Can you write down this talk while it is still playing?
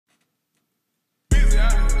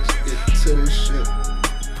to this shit.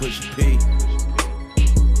 Push a P.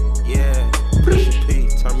 Yeah. Push a P.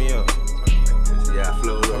 Turn me up. Yeah, I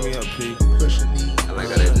flowed Turn up. me up, P. Push a knee. I like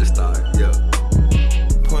how that just started. Yo.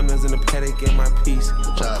 Pointers in the paddock in my piece.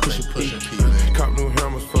 Push a P, man. Cop new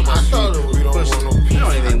hammers for my I thought it was We don't push want no You peace.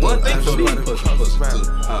 don't even one thing for me. Push too.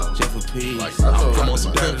 Jeff a P. Like, I'm on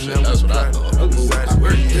some dumb shit. That's what I thought.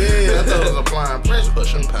 Yeah, I thought it was applying pressure.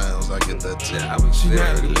 Pushing pounds, I get that too. Yeah, I was She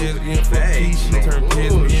not a lesbian for peace. She turned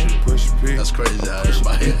lesbian. Push a P. That's crazy how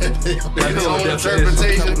everybody had their own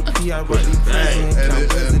interpretation. With a P, I write these things.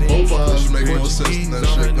 And both of us make more sense than that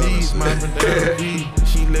shit gonna say.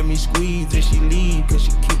 She let me squeeze and she leave cause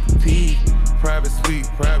she keep a P. Private suite,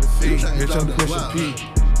 privacy. Bitch, I'm push a P.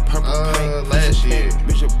 Purple paint, last year.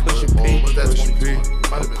 Bitch, I'm push a P. Was that Push a P.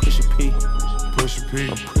 2020? Might have been. Push a P. Push a P.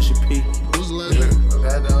 I'm push a P. Who's the last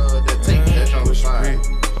that tape that on the side?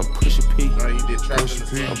 I'm push a P. No, he did trap in the Push a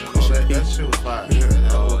P. sun. I'm push a P. That shit was fire.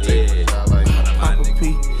 Oh, yeah. Pop a P.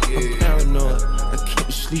 I'm paranoid. I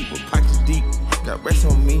can't sleep with pockets deep. Got rest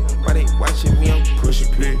on me. Why they watching me? I'm push a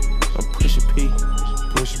P. I'm push a P.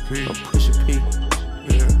 Push a P. I'm push a P.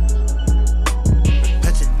 Yeah.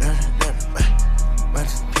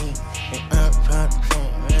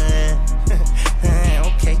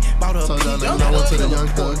 Okay, bought a So y'all I went to the Young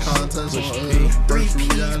Thug contest on virtual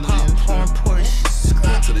reality and shit.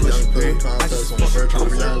 Went to the Young Thug contest on virtual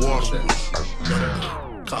reality shit.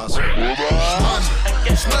 Concert.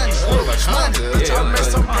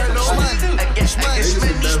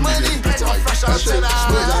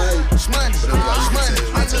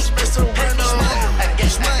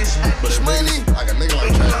 Like a nigga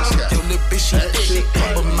like Travis Scott. That shit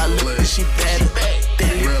but my lip bitch, she bad.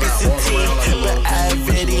 Real out, walk around like a little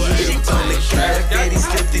Already, he on the cavity,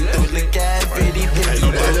 slipped it through the cavity, bitch,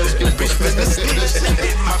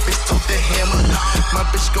 my bitch took the hammer, my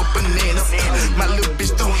bitch go bananas, my little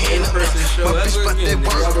bitch don't handle, my bitch but that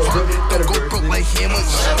work, don't go broke like hammer,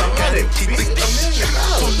 gotta keep the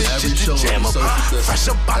Every show jam up, fresh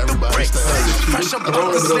up out the brakes, fresh up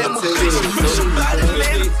out the slammer, fresh up out the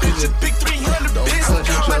land, bitch, a big 300 bitch,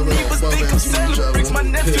 my neighbors think I'm selling bricks, my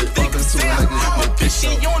nephew think I'm selling, my bitch, she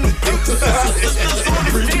on the bricks, sisters on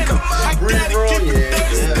the phantom, I gotta keep it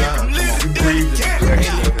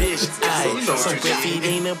bitch, so if it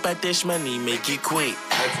ain't about this money, make it quick.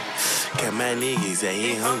 Got my niggas, I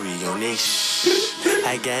ain't hungry on this shh.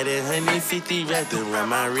 I got 150 wrapped around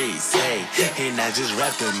my wrist, hey, and I just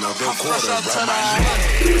wrapped another quarter around my neck.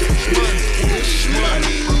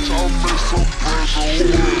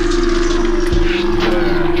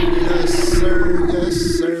 Yes, sir. Yes,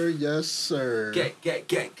 sir. Yes, sir. Get.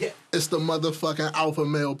 It's the motherfucking Alpha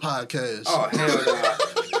Male Podcast. Oh, hell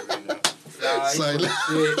no. Say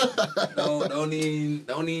Shit. Don't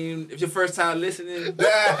even. If your first time listening,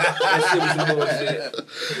 that shit was some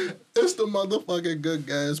bullshit. It's the motherfucking Good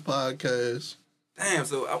Guys Podcast. Damn.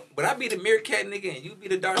 So, would I be the meerkat nigga and you be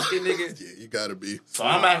the dark skin nigga? Yeah, you gotta be. So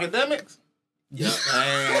I'm academics? Yeah.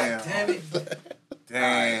 Damn it.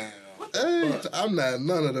 Damn. Hey, I'm not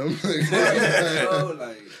none of them. Bro,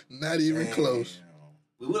 like, Not even close.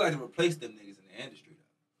 we would like to replace them niggas in the industry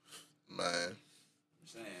though. Man. I'm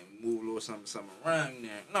saying move a little something around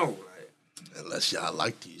there. No, like. Unless y'all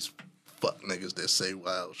like these fuck niggas that say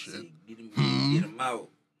wild shit. See, get them out.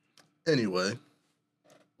 Anyway,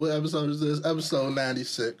 what episode is this? Episode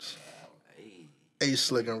 96. Hey, A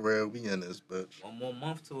Slick and Rare, we in this bitch. 1 more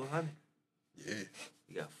month to 100. Yeah.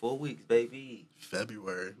 You got 4 weeks, baby.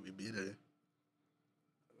 February, we be there.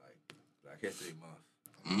 Like Black History Month.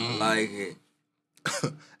 I like it.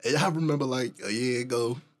 Hey, I remember like a year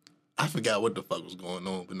ago, I forgot what the fuck was going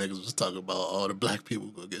on, but niggas was talking about all the black people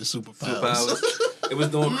gonna get superpowers. It was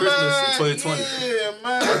during Christmas in 2020. Yeah,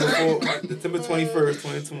 man. Before, December 21st,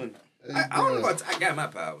 2020. I don't know about I got my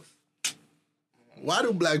powers. Why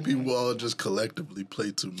do black people all just collectively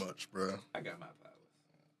play too much, bro? I got my powers.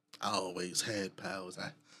 I always had powers.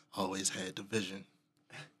 I always had the vision.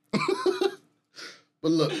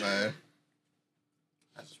 But look, man.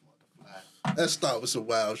 I just want to fly. Let's start with some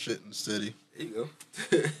wild shit in the city. There you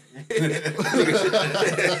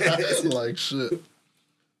go. Like shit.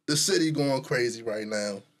 The city going crazy right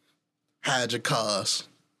now. Hide your cars.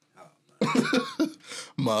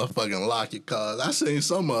 Motherfucking lock your cars. I seen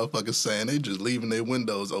some motherfuckers saying they just leaving their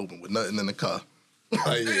windows open with nothing in the car.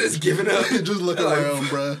 Like, yeah. Just giving up. Just look Like, around,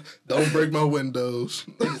 bruh. Don't break my windows.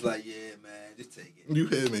 Niggas like, yeah, man, just take it. You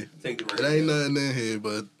hear me? Take the It ain't nothing in here,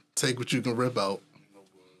 but take what you can rip out.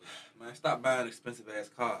 Man, stop buying expensive ass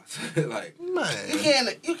cars. Like, Man,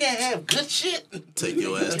 You can't have good shit. take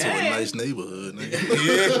your ass to a nice neighborhood,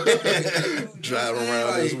 nigga. Drive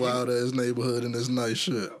around this wild ass neighborhood in this nice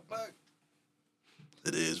shit. fuck.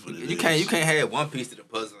 It is what it You is. can't have one piece to the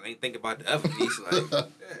puzzle and ain't think about the other piece. Like, like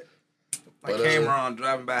But, Cameron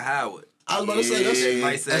driving by Howard. I was about to say,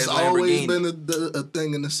 Nice that's ass always Lamborghini. been a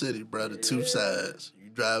thing in the city, bro. The two sides. You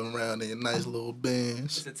driving around in your nice little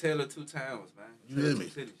Benz. It's a tale of two towns, man. You hear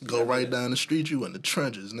me? Go right down the street, you in the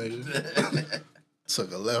trenches, nigga.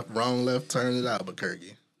 Took a wrong left turn at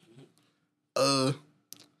Albuquerque.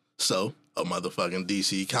 So a motherfucking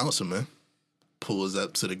DC councilman pulls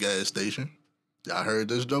up to the gas station. Y'all heard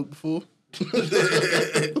this joke before?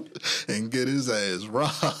 And get his ass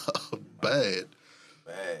robbed. Bad.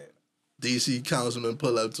 DC councilman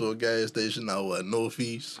pull up to a gas station out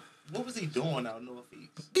Northeast. What was he doing out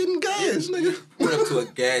Northeast? Getting gas, nigga. Went up to a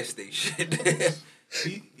gas station.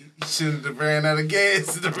 He should have ran out of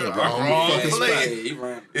gas in the Wrong fucking spot. He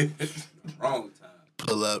ran wrong time.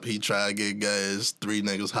 Pull up, he try to get gas. 3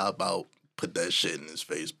 niggas hop out, put that shit in his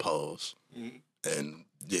face, pause, and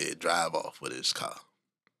drive off with his car.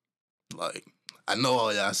 Like, I know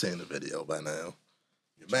all y'all seen the video by now.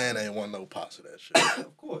 Your man ain't want no parts of that shit.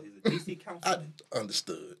 Of course, he's a DC councilman. I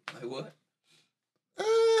understood. Like what?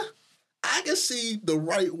 I can see the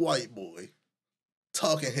right white boy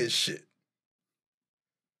talking his shit.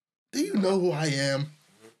 Do you know who I am?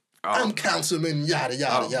 I'm councilman, yada,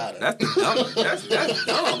 yada, yada. That's dumb. That's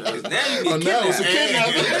dumb. Because now you get now it's a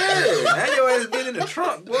kidnapped. kidnapping. Yeah. Now your ass been in the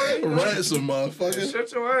trunk, boy. Ransom, motherfucker.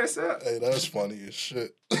 Shut your ass up. Hey, that's funny as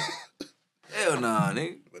shit. Hell nah,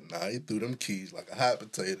 nigga. But nah, he threw them keys like a hot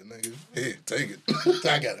potato, nigga. Here, take it.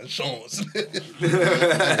 I got insurance.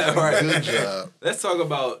 Right. Good job. Let's talk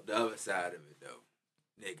about the other side of it,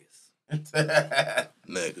 though. Niggas.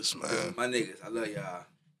 Niggas, man. My niggas, I love y'all.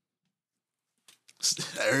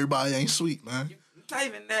 Everybody ain't sweet, man. It's not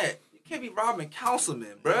even that. You can't be robbing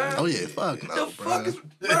councilmen, bruh. Oh, yeah, fuck no, The bro. fuck is...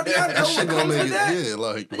 Bro, y'all know That what shit gonna comes make with it, that? yeah,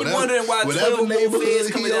 like, You whatever, wondering why whatever 12 neighborhood feds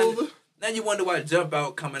he coming down. over. Now you wonder why Jump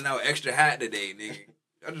Out coming out extra hot today, nigga.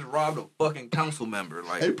 I just robbed a fucking council member.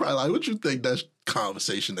 Like, They probably like, what you think that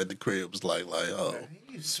conversation at the crib was like, oh,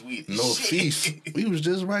 You sweet as no shit. feast. We was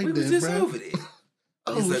just right we there, was just bro. over there.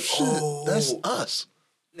 Oh, He's like, shit, oh. that's us.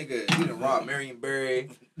 Nigga, he done robbed Marion Barry.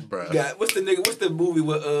 Bro. What's the movie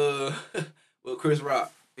with with Chris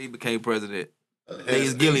Rock? He became president.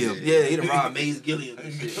 Maze Gilliam. Yeah, he done robbed Maze Gilliam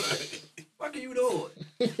and shit. What are you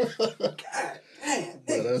doing? God damn,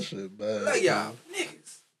 Bro, niggas. that shit bad. Look, y'all,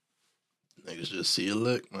 niggas. Niggas just see a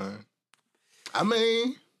lick, man. I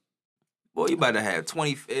mean, Boy, you about to have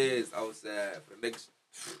 20 feds outside for the next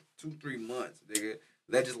 2-3 months, nigga.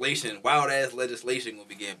 Wild ass legislation gonna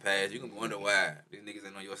be getting passed. You gonna wonder why these niggas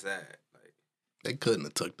ain't on your side. Like, they couldn't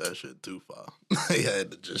have took that shit too far. They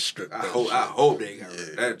had to just strip that I shit. hope they got rid of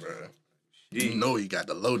Yeah, that. bro. Jeez. You know he got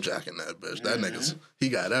the low jack in that bitch. That nigga's, he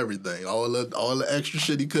got everything. All the extra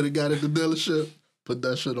shit he could have got at the dealership, put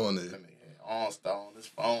that shit on there. That nigga had OnStar on his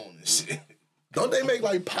phone and shit. Don't they make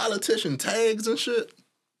like politician tags and shit?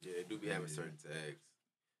 Yeah, they do be having certain tags.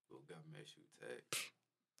 Little government shoot tags.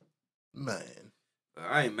 Man, But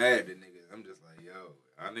I ain't mad at the niggas. I'm just like, yo,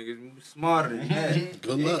 y'all niggas smarter than that.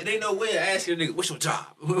 good luck. It ain't no way to ask your nigga, what's your job?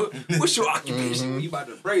 What's your occupation? You about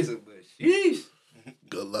to praise her, but sheesh.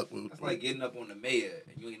 Good luck with That's like getting up on the mayor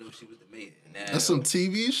and you ain't know she was the mayor. Now, That's some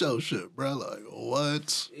TV show shit, bro. Like, what?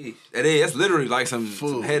 sheesh. That's literally like some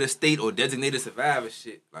Fool. head of state or designated survivor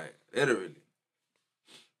shit. Like, literally.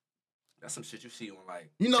 That's some shit you see on like.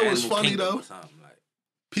 You know what's Animal funny, Kingdom though? Or something. Like,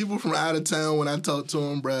 People from out of town, when I talk to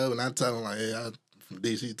them, bro, when I tell them, like, hey, I'm from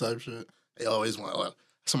DC type shit, they always want, like,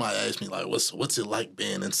 somebody asks me, like, what's it like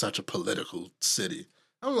being in such a political city?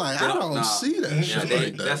 I'm like, I don't see that shit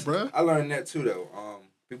like that, bro. I learned that too, though.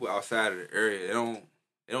 People outside of the area, they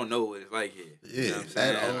don't know what it's like here. Yeah, You know what I'm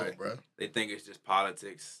saying? at all, Like, bro. they think it's just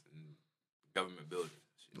politics and government buildings.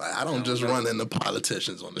 Like, I don't just run into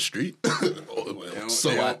politicians on the street. So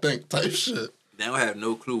they I don't- think type shit. They don't have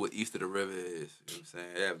no clue what east of the river is. You know what I'm saying?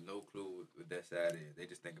 They have no clue what that side is. They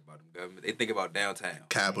just think about them government. They think about downtown.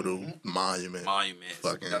 Capitol, monument. Monuments.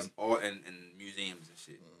 Fucking- That's all, and museums and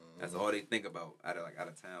shit. That's all they think about out of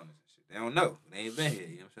town and shit. They don't know. They ain't been here.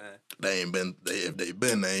 You know what I'm saying? They ain't been, if they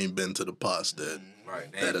been, they ain't been to the parts that.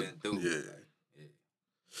 Right. They ain't been through. Yeah. Like, yeah.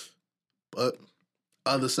 But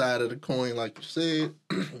other side of the coin, like you said,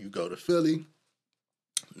 you go to Philly,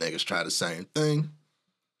 niggas try the same thing.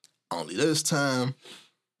 Only this time,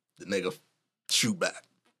 the nigga shoot back.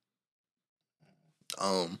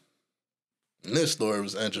 And this story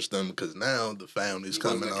was interesting because now the family's He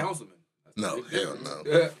coming wasn't a out. councilman. That's No, the big hell difference.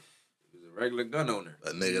 no. Yeah. He was a regular gun owner.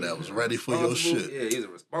 A nigga that was ready for your Responsible- shit. Yeah, he's a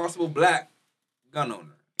responsible black gun owner. You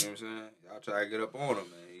know what I'm saying? Y'all try to get up on him,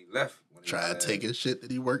 man. He left. When he Try was to take his shit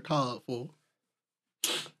that he worked hard for.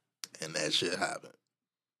 And that shit happened.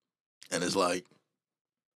 And it's like,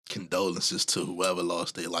 condolences to whoever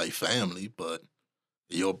lost their life family, but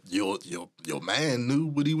your man knew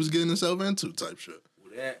what he was getting himself into, type shit.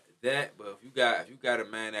 Well, but if you got a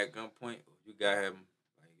man at gunpoint, if you got him,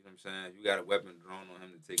 like, you know what I'm saying, if you got a weapon drawn on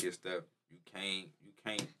him to take his stuff, you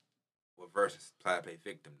can't reverse supply pay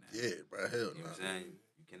victim now. Yeah, bro, hell no. You know what I'm saying?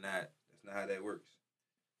 You cannot. That's not how that works.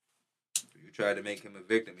 If you tried to make him a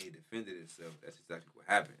victim, he defended himself. That's exactly what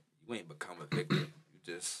happened. You ain't become a victim. You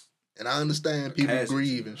just. And I understand people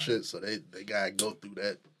grieve and shit, so they gotta go through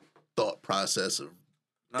that thought process of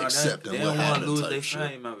accepting what happened. They don't want to lose their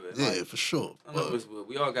family members. Yeah, like, for sure.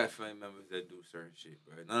 We all got family members that do certain shit,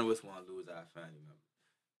 bro. None of us want to lose our family members.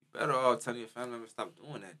 You better all tell your family members stop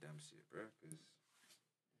doing that damn shit, bro.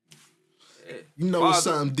 Yeah. You know what's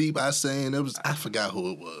something deep I saying? I forgot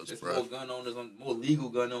who it was, there's bro. More legal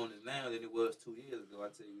gun owners now than it was 2 years ago. I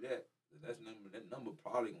tell you that. That number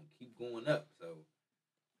probably gonna keep going up. So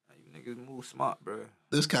you niggas move smart, bro.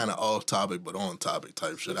 This kind of off topic, but on topic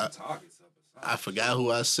type shit. I forgot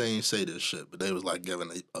who I seen say this shit, but they was like giving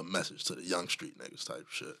a message to the young street niggas type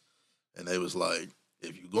shit, and they was like,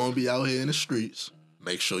 if you gonna be out here in the streets,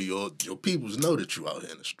 make sure your peoples know that you out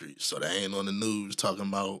here in the streets, so they ain't on the news talking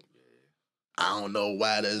about. I don't know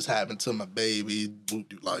why this happened to my baby.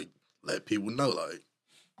 Like, let people know, like,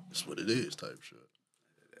 that's what it is type shit.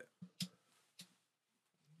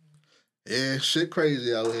 Yeah, shit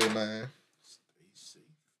crazy out here, man. Stay safe.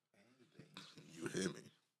 You hear me?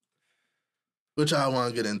 Which I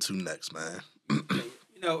want to get into next, man.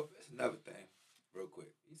 You know, that's another thing, real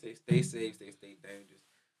quick. You say stay safe, stay dangerous.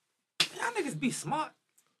 Y'all niggas be smart.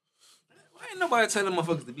 Why ain't nobody telling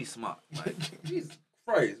motherfuckers to be smart? Like, Jesus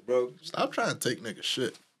Christ, bro. Stop trying to take niggas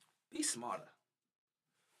shit. Be smarter.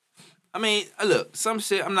 I mean, look, some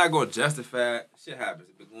shit, I'm not going to justify. Shit happens.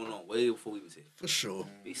 It's been going on way before we was here. For sure.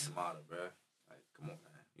 Be smarter, bro. Like, come on,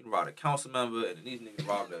 man. You robbed a council member, and then these niggas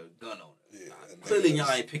robbed a gun owner. Yeah, clearly,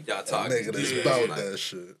 y'all ain't picked y'all targets. Nigga that's about that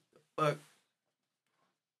shit. Fuck.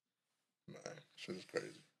 Man, shit is crazy.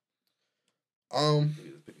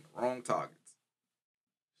 Niggas was picking the wrong targets.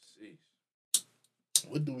 Sheesh.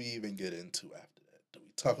 What do we even get into after that? Do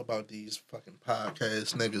we talk about these fucking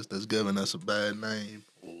podcast niggas that's giving us a bad name?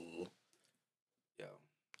 Or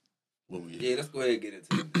yeah, let's go ahead and get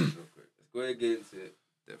into it real quick. Let's go ahead and get into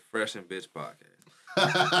the Fresh and Bitch podcast.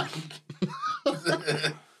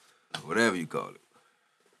 Whatever you call it.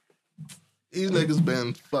 These niggas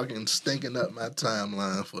been fucking stinking up my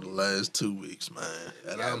timeline for the last 2 weeks, man.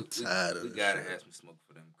 And I'm tired of it. We gotta have some smoke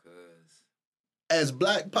for them, cuz. As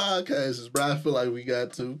black podcasters, bro, I feel like we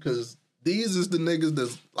got to, because these is the niggas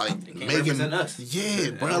that's like making us.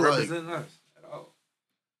 Yeah, bro. Like, represent us at all.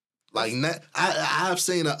 Like, I've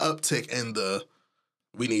seen an uptick in the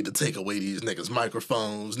we need to take away these niggas'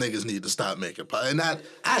 microphones. Niggas need to stop making and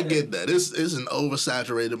I get that. It's an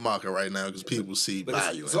oversaturated market right now because people see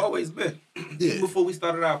value. It's always been. Yeah. Before we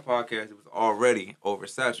started our podcast, it was already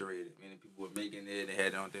oversaturated. Meaning people were making it. They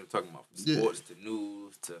had on. They were talking about from sports to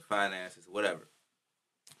news to finances, whatever.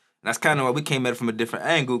 And that's kind of why we came at it from a different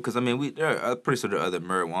angle. Because I mean, I'm pretty sure there are other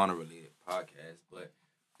marijuana related podcasts, but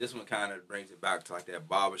this one kind of brings it back to like that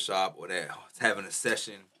barbershop or that having a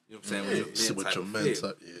session. You know what I'm saying? With your men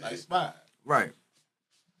type. Yeah. Like spot. Right.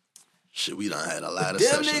 Shit, we done had a lot of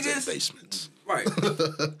sessions in basements. Right. But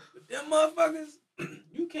them motherfuckers,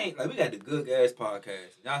 you can't, like, we got the Good Gas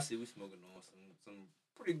podcast. Y'all see we smoking on some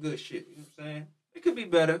pretty good shit. You know what I'm saying? It could be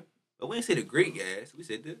better, but we ain't say the great gas. We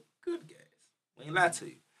said the good gas. We ain't lie to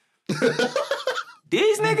you.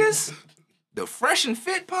 These niggas, the Fresh and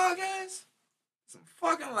Fit podcast, some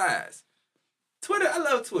fucking lies. Twitter, I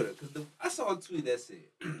love Twitter because I saw a tweet that said,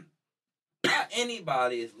 "Not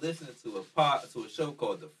anybody is listening to a show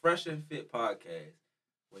called the Fresh and Fit podcast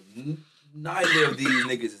when neither of these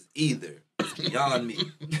niggas is either. It's beyond me."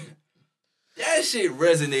 That shit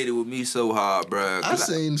resonated with me so hard, bro. I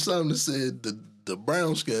seen something that said the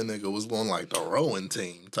brown skin nigga was on like the rowing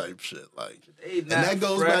team type shit, like, and that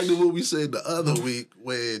goes back to what we said the other week.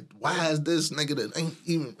 Where why is this nigga that ain't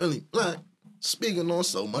even really black speaking on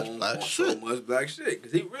so much black shit? So much black shit.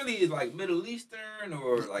 Because he really is like Middle Eastern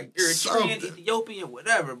or like Eritrean, Ethiopian,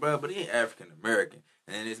 whatever, bro. But he ain't African American.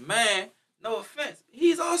 And his man, no offense,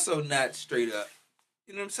 he's also not straight up.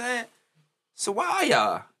 You know what I'm saying? So why are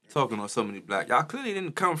y'all talking on so many black? Y'all clearly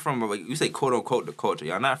didn't come from, like, you say quote unquote the culture.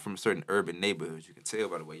 Y'all not from certain urban neighborhoods. You can tell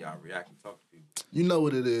by the way y'all react and talk to people. You know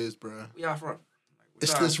what it is, bro. Where y'all from? Like,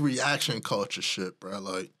 it's this reaction culture shit, bro.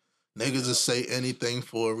 Like, niggas will say anything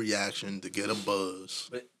for a reaction to get a buzz.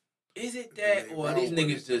 But is it that, or are these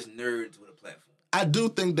niggas just nerds with a platform? I do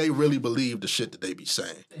think they really believe the shit that they be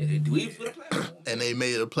saying. They do it for the platform. And they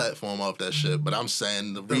made a platform off that shit. But I'm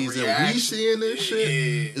saying the reason reaction. we seeing this shit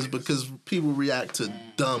is because people react to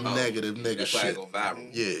dumb, negative nigga That's why shit. it goes viral.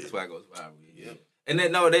 Yeah. That's why it goes viral. Yeah. And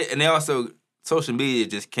then they also social media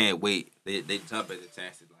just can't wait. They jump at the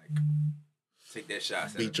chance to like take that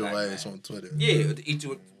shot. Beat your ass on Twitter. Yeah,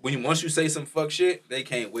 once you say some fuck shit, they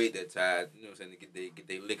can't wait that time. You know what I'm saying? To get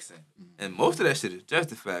their licks in. And most of that shit is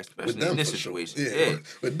justified, especially in this situation. Sure. Yeah.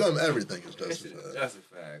 With them, everything is That shit justified. is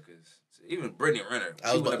justified because even Brittany Renner,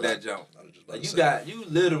 I she was went up about- that jump. I was just about Like, to you say. got you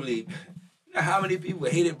literally. You know how many people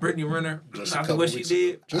hated Brittany Renner Just a after couple what she weeks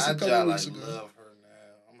did? ago. Just a I couple just weeks like ago. love her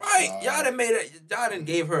now. I'm Right, sorry. y'all done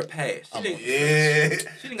gave her a pass. She didn't Yeah.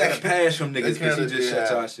 She didn't got a pass from niggas because she kinda just shut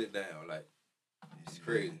did. y'all shit down. Like, it's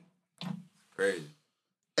crazy. Crazy.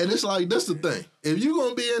 And it's like, that's the thing. If you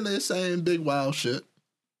gonna be in there saying big wild shit,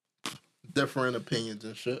 different opinions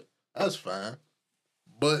and shit, that's fine.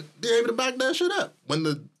 But be able to back that shit up when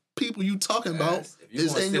the people you talking about If you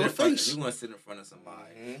is gonna in sit your front- face. If you gonna sit in front of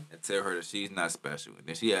somebody and tell her that she's not special, and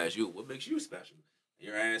then she asks you, what makes you special?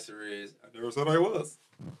 Your answer is, I never said I was.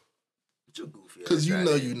 But you goofy. Because you ass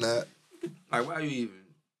know out you here. not. Like, why you even?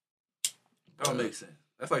 Don't make sense.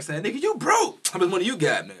 That's like saying, nigga, you broke. How much money you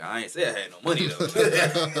got, nigga? I ain't say I had no money, though.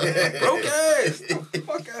 Broke ass.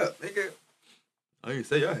 Fuck up, nigga. I ain't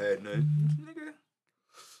say I had nothing. Nigga.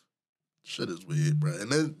 Shit is weird, bro.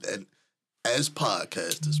 And as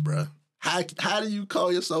podcasters, bro, how do you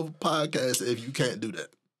call yourself a podcaster if you can't do that?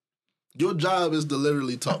 Your job is to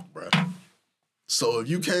literally talk, bro. So if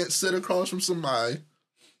you can't sit across from somebody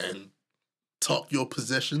and talk your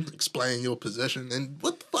position, explain your position, then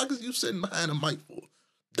what the fuck is you sitting behind a mic for?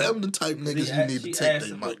 Them the type niggas you need to take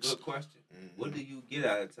their mics. Good question. What do you get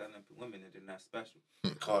out of telling women that they're not special?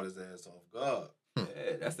 Caught his ass off guard. Yeah,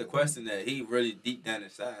 that's the question that he really deep down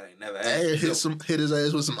inside ain't never asked. And himself. hit his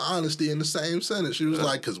ass with some honesty in the same sentence. She was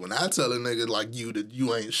like, because when I tell a nigga like you that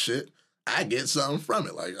you ain't shit, I get something from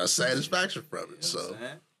it, like a satisfaction from it. You know So, what I'm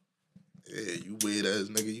saying? yeah, you weird ass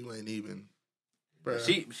nigga, you ain't even,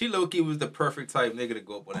 bruh. She low key was the perfect type nigga to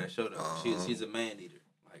go up on that show though. She's a man eater.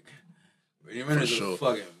 Like Brittany Renner's sure. a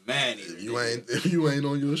fucking man eater. If you ain't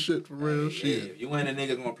on your shit for real, Yeah, shit. if you ain't a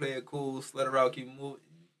nigga gonna play it cool, slut her out, keep moving,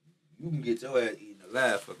 you can get your ass eaten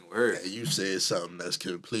alive fucking with her. Hey, you said something that's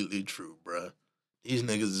completely true, bruh. These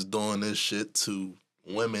niggas is doing this shit to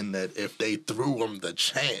women that if they threw them the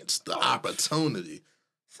chance, the opportunity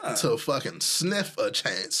Son, to fucking sniff a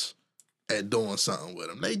chance at doing something with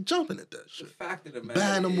them, they jumping at that the shit. fact of the matter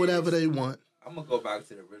Buying them whatever is, they want. I'm gonna go back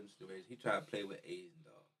to the original situation. He tried to play with Asian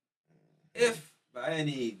dog. If by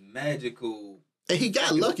any magical And he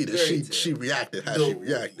got lucky that fairy she tale. reacted how she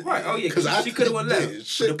reacted. Right, oh yeah, 'Cause I because she could have think, went yeah, left.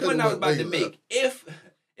 shit But the point coulda I was went about to way make,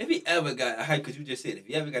 if he ever got, because you just said, if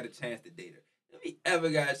he ever got a chance to date her, if he ever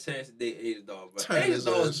got a chance to date Asian dog, bro, Turn Asian his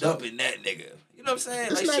dog's ass up. dumping that nigga. You know what I'm saying?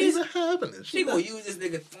 It's Like not she's even happening. she gonna use this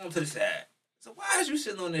nigga, throw him to the side. So why is you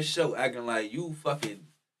sitting on this show acting like you fucking,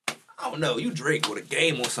 I don't know, you Drake with a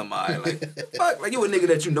game on somebody? Like, fuck, like you a nigga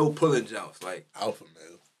that you know pulling jumps. Like, Alpha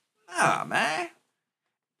male. nah, man.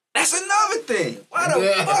 That's another thing. Why the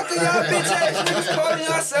fuck are y'all bitch ass niggas calling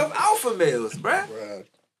yourself alpha males, bruh? Bruh.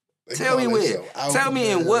 They Tell me call where. themselves alpha Tell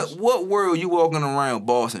me in males. what world you walking around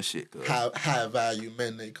boss and shit, cuz. High value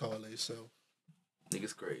men they call themselves.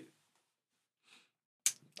 Niggas crazy.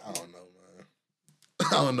 I don't know, man.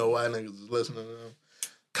 I don't know why niggas is listening to them.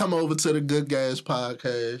 Come over to the Good Guys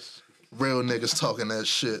podcast. Real niggas talking that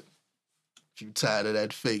shit. If you tired of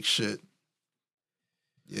that fake shit.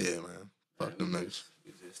 Yeah, man. Fuck them niggas.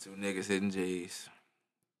 We just two niggas hitting J's.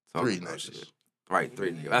 Three Talking about niggas. shit. Right,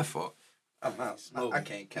 three niggas. That's fuck. I'm out. I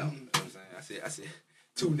can't count. You know what I'm saying? I said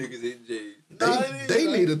two niggas hitting J's. They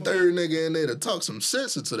need a third nigga in there to talk some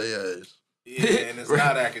sense into their ass. Yeah, and it's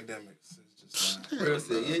not academics. It's just Real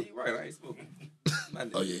said, yeah, you right. I ain't smoking. My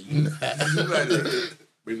nigga. Oh yeah, you know. You right there.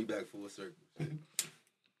 Bring me back full circle.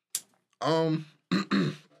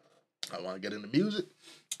 I want to get into music.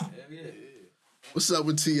 Hell yeah. What's up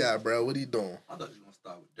with T.I., bro? What he doing? I thought you were gonna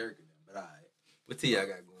start with Dirk and them, but alright. What T.I. got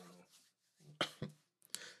going on?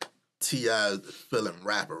 T.I. is feeling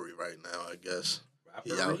rappery right now, I guess.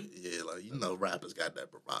 He out, Rappery? yeah, like, you know, rappers got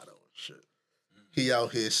that bravado and shit. He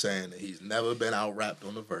out here saying that he's never been out rapped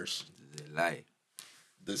on a verse. This is life.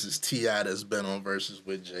 This is T.I. that's been on verses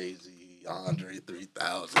with Jay-Z, Andre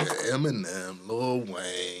 3000, Eminem, Lil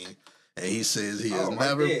Wayne, and he says he has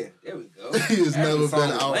never There we go. he has That's never the song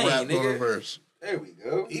been out Wayne, rapped on a nigga. verse. There we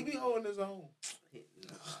go. he be holding his own.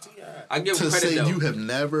 I give him To credit say though. you have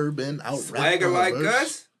never been out rapped Swagger on a like verse.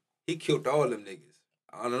 us, he killed all them niggas.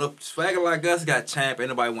 I don't know. Swagger like us got champ. Ain't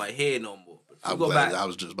nobody want to hear no more. But I'm go glad. back. I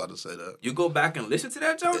was just about to say that. You go back and listen to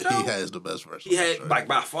that joint, though? He has the best verse. He had, like,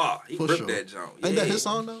 by far. He ripped that joint. Ain't that his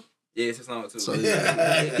song, though? Yeah, it's his song, too. So,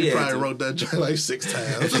 he probably wrote that joint like 6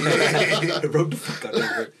 times. Wrote the fuck out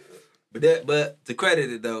that verse. But to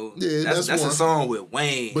credit it, though, that's a song with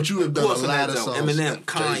Wayne. But you have done a lot of songs. Eminem,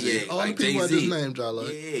 Kanye, all like the people Jay-Z. I just named, y'all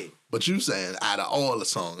like. Yeah. But you saying out of all the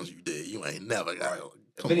songs you did, you ain't never got it.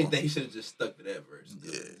 If anything, he should have just stuck to that verse.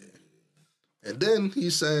 Yeah. And then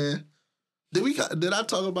he's saying, did I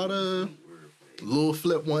talk about Lil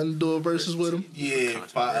Flip wanting to do a verses with him? Yeah,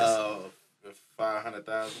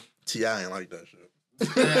 500,000. T.I. ain't like that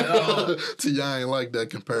shit. T.I. ain't like that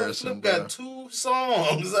comparison. Flip got 2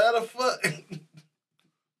 songs. How the fuck?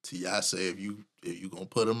 T.I. say if you gonna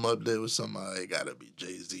put him up there with somebody, it gotta be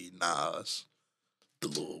Jay-Z, Nas, the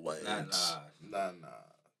Lil Waynes. Nah.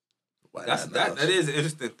 That is an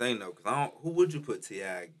interesting thing though, because who would you put T.I.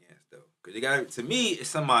 against though? Because you got to me, it's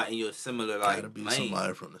somebody in your similar like gotta be lane.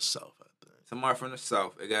 somebody from the South, I think. Somebody from the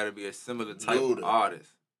South. It got to be a similar type of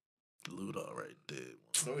artist. Luda already did.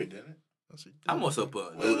 No, he didn't. I'm also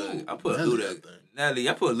put Luda. I put Luda. Nelly.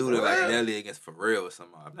 I put Luda like Nelly against Pharrell or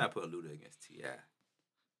something. I'm not putting Luda against T.I.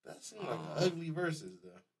 That seems like ugly verses though.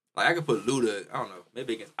 Like I could put Luda. I don't know.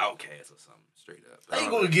 Maybe against Outkast or something. Straight up. He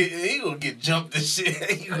gonna get jumped and shit.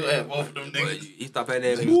 He gonna have both of them niggas. He stop at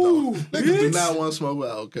that. Niggas do not want to smoke with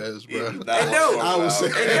Outkast, bro. I would say.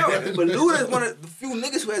 But Luda is one of the few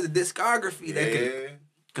niggas who has a discography that can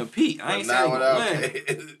compete. I ain't saying win.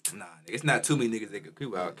 Nah, it's not too many niggas that can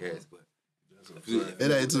compete with Outkast, but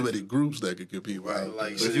it ain't too many groups that can compete with Outkast.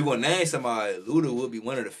 But if you gonna name somebody, Luda would be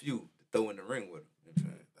one of the few to throw in the ring with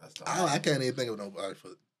him. I can't even think of nobody for.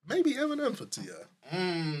 Maybe Eminem for T.I.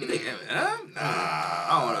 You think Eminem? Nah,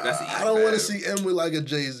 I don't know. That's I don't want to see him with like a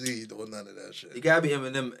Jay-Z or none of that shit. You gotta be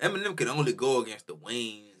Eminem. Eminem can only go against the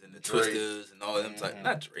Waynes and the Twisters and all them type.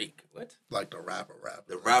 Not Drake. What? Like the rapper.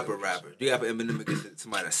 The rapper. You gotta put Eminem against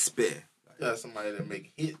somebody that spit. Yeah, somebody that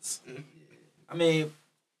make hits. I mean,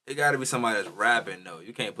 it gotta be somebody that's rapping though.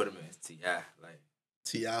 You can't put him against T.I. Like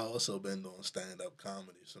T.I. also been doing stand-up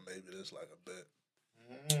comedy, so maybe that's like a bit.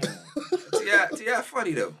 T.I.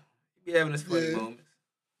 funny though. He be having his funny moments.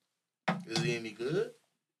 Is he any good?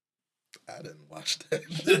 I didn't watch that.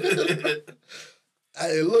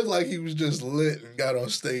 It looked like he was just lit and got on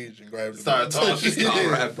stage and grabbed the Started talking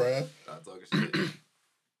shit, bro. Started talking shit.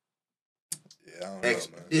 Yeah, I don't know,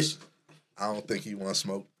 man. I don't think he want to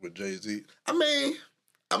smoke with Jay-Z. I mean,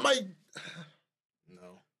 I might.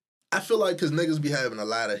 No. I feel like because niggas be having a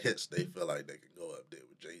lot of hits, they feel like they can go up there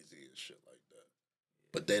with Jay-Z and shit like that.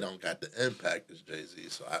 But they don't got the impact as Jay-Z,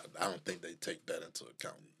 so I don't think they take that into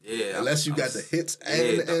account. Yeah. Unless you got the hits and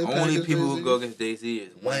the impact. The only people Jay-Z. who go against Jay-Z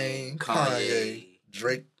is Wayne, Kanye,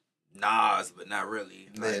 Drake. Nas, but not really.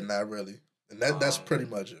 Yeah, not really. And that's pretty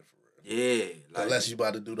much it for real. Yeah. Like, unless you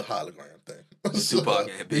about to do the hologram thing. Tupac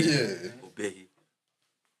and Biggie. Yeah. Or Biggie.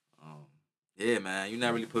 Yeah, man. You're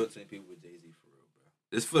not really putting too people with Jay-Z for real, bro.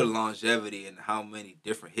 It's for the longevity and how many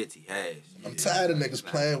different hits he has. I'm tired of niggas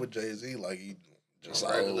playing with Jay-Z like he just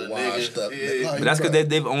washed up. Yeah. Like, But that's because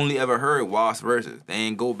they've only ever heard Wasp verses. They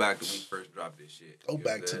ain't go back to when he first dropped this shit. Go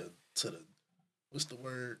back to the what's the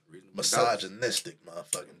word? Misogynistic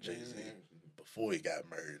motherfucking Jay-Z before he got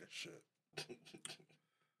married and shit.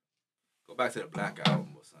 Go back to the Black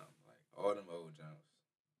Album or something. Like all them old Jones.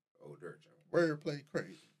 Old Dirt Jones. Wordplay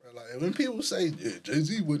crazy. Bro. Like when people say, yeah,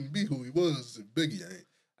 Jay-Z wouldn't be who he was if Biggie ain't.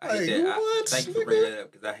 I hate that. What? Thank you for bringing that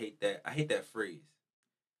up because I hate that. I hate that phrase.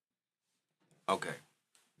 Okay.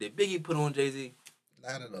 Did Biggie put on Jay-Z?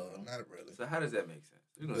 Not at all. Not really. So how does that make sense?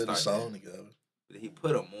 We're Did a song together. But he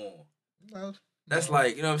put them on. No. That's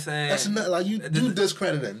like, you know what I'm saying? That's not like you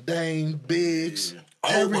discrediting Dame, Biggs,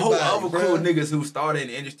 everybody, whole other bro. cool niggas who started in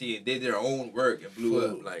the industry and did their own work and blew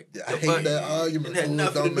up. Like, yeah, I hate that argument. It had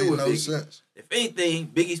nothing don't to do make with no Biggie. sense. If anything,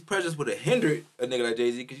 Biggie's presence would have hindered a nigga like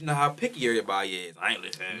Jay-Z because you know how picky everybody is. I ain't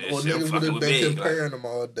listening to this Well, shit. I'm niggas would fucking have with been Big. comparing them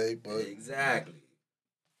all day, but Exactly.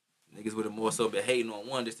 Niggas would have more so been hating on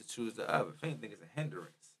one just to choose the other. If anything, it's a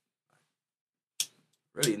hindrance.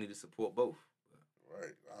 Really, you need to support both.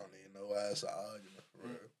 Right. I don't even know why it's an argument for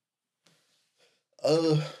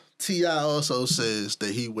real. T.I. also says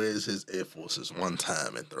that he wears his Air Forces one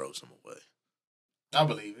time and throws them away. I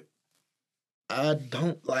believe it. I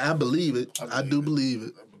don't I believe it. I do believe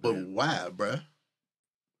it. But it. why, bruh?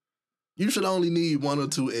 You should only need 1 or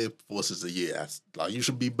 2 Air Forces a year. Like you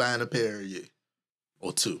should be buying a pair a year.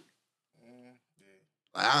 Or 2.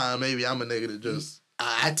 Like, maybe I'm a nigga that just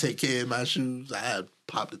I take care of my shoes. I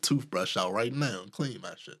pop the toothbrush out right now and clean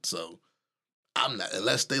my shit. So I'm not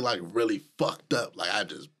unless they like really fucked up. Like I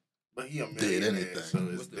just but he a did anything. So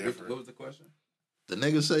it's different. What was the question? The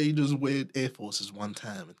nigga say he just wear Air Forces one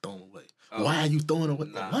time and throw them away. Oh. Why are you throwing away?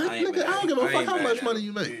 Nah, What, nigga? I don't give a fuck how much money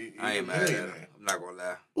you make. I ain't mad at him. I'm not gonna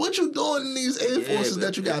lie. What you doing in these Air Forces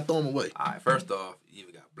that you got to throw them away? All right, first off, you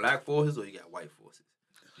either got black forces or you got white forces.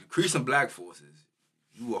 You creasing black forces,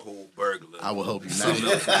 you a whole burglar. I would hope you're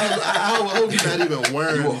not. I would hope you're not even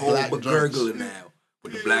wearing you a whole black burglar jerseys. now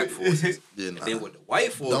with the black forces. Yeah, And nah. then with the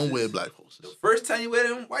white forces, Don't wear black forces. the first time you wear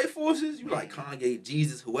them white forces, you like Kanye,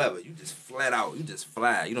 Jesus, whoever. You just flat out, you just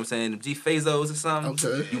fly. You know what I'm saying? Them G Fazos or something.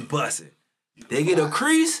 Okay. You busting. They get a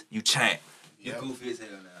crease, you champ. You goofy as hell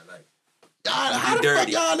now. Like How the fuck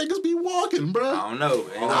y'all niggas be walking, bro? I don't know.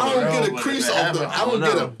 I don't get a crease off the. I don't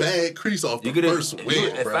get a bad crease off the first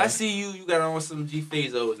win, If bro. I see you got on some G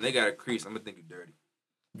Fazos and they got a crease, I'm gonna think you dirty.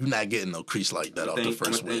 You're not getting no crease like that off the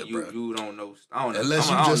first win, bro. You don't know. I don't know. Unless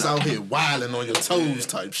you just out here wilding on your toes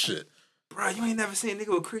type shit. Bro, you ain't never seen a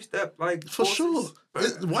nigga with creased up like For forces?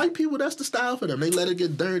 sure. White people, that's the style for them. They let it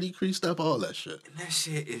get dirty, creased up, all that shit. And that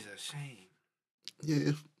shit is a shame.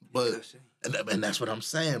 Yeah, but and that's what I'm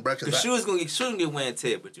saying, bro. The shoes gonna get wear and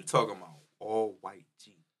tear, but you talking about all white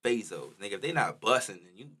G Bezos, nigga. If they not busting,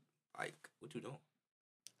 then you like what you doing?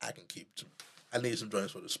 I can keep. I need some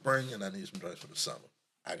joints for the spring, and I need some joints for the summer.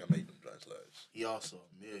 I can make them joints last. He also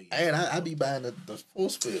a million. And I be buying the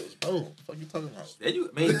force fields. Boom. What the fuck you talking about? Then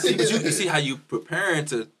you, see, but you can see how you preparing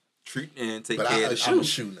to treat and take care of the I'm a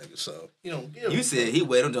shoe. shoe nigga, so You don't give You said he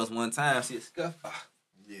wear them just one time, see a scuff.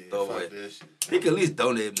 Yeah, throw fuck away. that shit. He could at least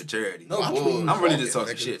donate them to charity. No Watch bull. where you I'm really walking, just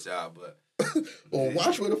talking nigga. shit, y'all, but Or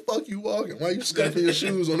watch where the fuck you walking. Why you scuffing your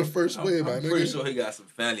shoes on the first win, my I'm nigga? pretty sure he got some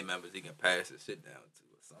family members he can pass his shit down to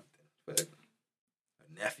or something. But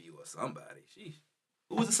a nephew or somebody. Sheesh.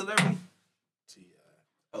 Who was a celebrity?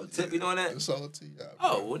 T.I. Oh, Tip, you doing that? It's all T.I.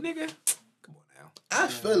 Oh, well, nigga. Come on now. I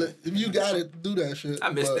feel it. If you got it, do that shit. I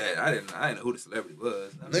missed But that. I didn't know who the celebrity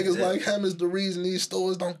was. I missed Niggas that. like him is the reason these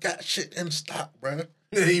stores don't got shit in stock, bruh.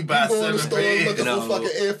 He buy You go in the 7 store looking bands. No. for fucking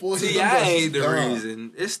Air Forces. T.I. ain't the Gone.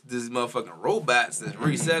 reason. It's this motherfucking robots that's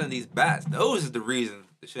reselling these bats. Those is the reason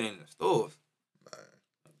the shit ain't in the stores.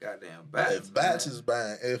 Goddamn bats. If Bats man. is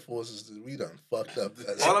buying Air Forces, we done fucked up.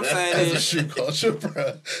 All I'm saying as a is- shoe culture,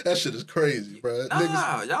 bruh. That shit is crazy, bruh.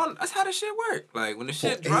 Nah, y'all, that's how the shit work. Like, when the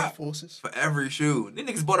shit for Air drop Forces. for every shoe, these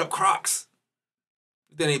niggas bought up Crocs.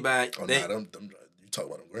 Then they buy, Oh, they, nah, them, you talk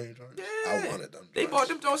about them green joints? Yeah. I wanted them. they joints. bought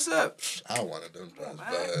them joints up. I wanted them Come on,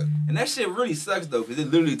 joints man. bad. And that shit really sucks, though, because it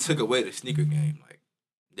literally took away the sneaker game. Like,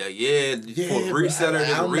 for but reseller, there's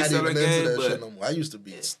a I'm not reseller even game, into that but shit no more. I used to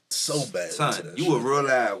be so bad into son, that you shit. would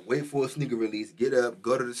realize, wait for a sneaker release, get up,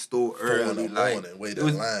 go to the store 4 in early, the like, morning, wait it in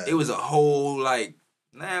was, line. it was a whole, like,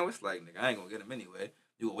 nah, it's like, nigga, I ain't gonna get them anyway.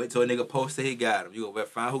 You gonna wait till a nigga post that he got them. You gonna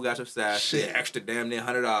find who got your size, Shit. shit, extra damn near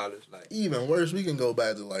 $100. Like, Even worse, we can go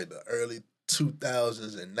back to like the early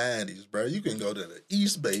 2000s and 90s, bro. You can go to the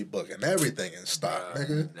East Bay book and everything in stock,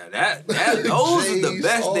 nigga. Now that those are the J's,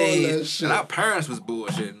 best all that days. shit. And our parents was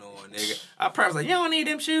bullshitting on, nigga. Our parents like, you don't need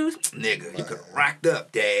them shoes, nigga. You could have racked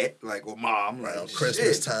up, dad, like or mom, Around like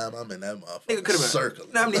Christmas shit. time, I'm in that motherfucker. Nigga coulda been- circle.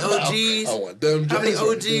 You know how many OGs? I want them. How many joints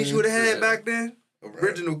right OGs there. you would have had back then?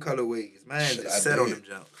 Original colorways, man. Shit, Just I set on did. them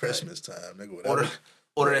jump. Christmas time, nigga. Like, Whatever.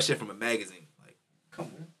 order that shit from a magazine. Like, come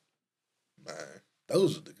on. Man,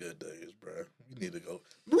 those are the good days, bro. We need to go.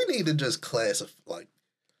 We need to just classify, like,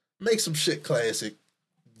 make some shit classic.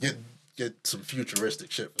 Get some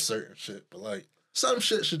futuristic shit for certain shit, but like some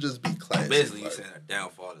shit should just be classic. Basically, like, you saying a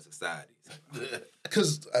downfall of society.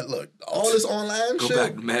 Cause look, all this online Go shit.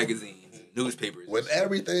 back to magazines, and newspapers. When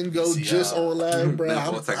everything goes VCR. just online, bro, Level I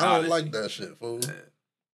of don't technology. like that shit, fool. Yeah.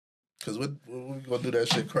 Cause we gonna do that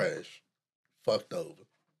shit crash. Fucked over.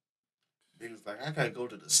 Niggas like, I gotta go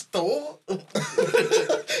to the store.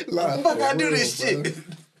 Like, Fuck, for I do real, this bro. shit.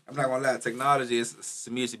 I'm not gonna lie. Technology is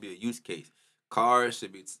to me it should be a use case. Cars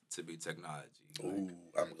should be technology. Ooh,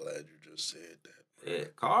 I'm glad you just said that. Yeah,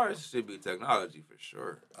 cars should be technology for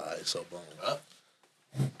sure. All right, so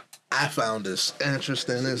boom. I found this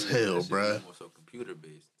interesting as hell, That should be bruh. more so computer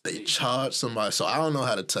based. They charge somebody. So I don't know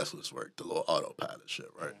how the Teslas work, the little autopilot shit,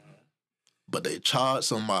 right? But they charge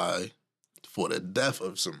somebody for the death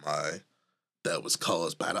of somebody that was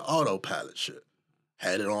caused by the autopilot shit.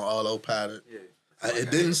 Had it on autopilot. Yeah.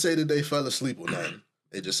 It didn't say that they fell asleep or nothing.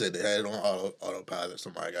 They just said they had it on autopilot.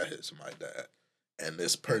 Somebody got hit, somebody died. And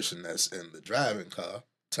this person that's in the driving car,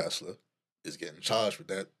 Tesla, is getting charged with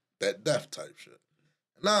that death type shit.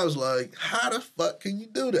 And I was like, how the fuck can you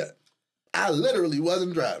do that? I literally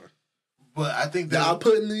wasn't driving. But I think Y'all that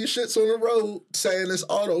putting these shits on the road saying it's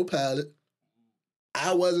autopilot.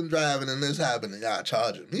 I wasn't driving and this happened and y'all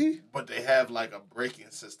charging me. But they have like a braking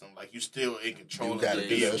system. Like you still in control of gotta the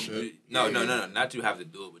do that vehicle. shit. No. Not you have to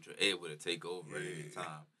do it, but you're able to take over at any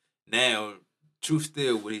time. Now, truth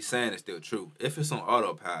still, what he's saying is still true. If it's on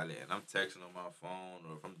autopilot and I'm texting on my phone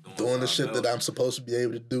or if I'm doing the shit that I'm supposed to be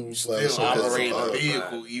able to do. You still operating the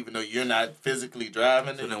vehicle even though you're not physically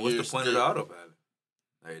driving so it. then what's the point of the autopilot?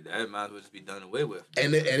 Like, that might as well just be done away with.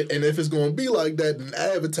 And if it's gonna be like that, then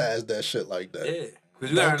advertise that shit like that. Yeah.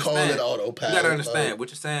 You don't call it autopilot. You gotta understand. What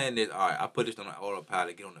you're saying is, all right, I put this on the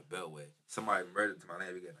autopilot, get on the beltway. Somebody murdered to my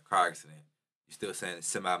name, we get in a car accident. You still saying it's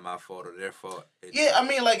semi my fault or their fault? Yeah, I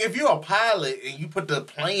mean, like, if you're a pilot and you put the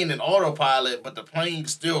plane in autopilot, but the plane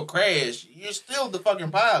still crashed, you're still the fucking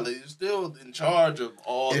pilot. You're still in charge of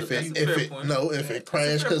all the things. If it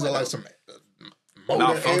crashed because of like some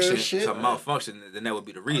malfunction, shit. Some malfunction, then that would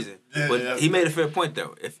be the reason. But he made a fair point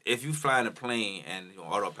though. If you fly in a plane and you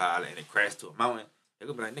autopilot and it crashed to a mountain, they're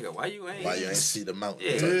gonna be like, nigga, why you ain't see the mountain?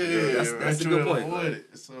 Yeah, that's a good point.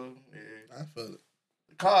 So I feel it.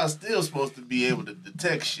 The car's still supposed to be able to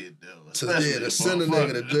detect shit though. To send a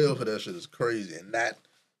nigga to jail for that shit is crazy, and that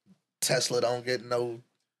Tesla don't get no.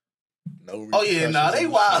 Oh yeah, nah, they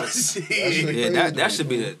wild shit. Yeah, that should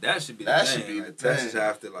be the thing. Like, Teslas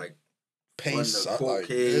have to like pay the court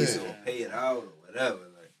case or pay it out or whatever.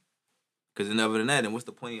 Like, because other than that, then what's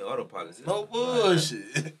the point of your autopilot? No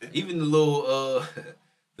bullshit. Even the little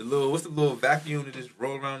what's the little vacuum that just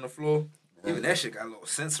roll around the floor? Even that shit got a little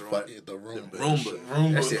sensor on it. The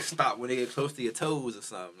Roomba. That shit stop when they get close to your toes or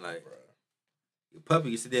something. Like, your puppy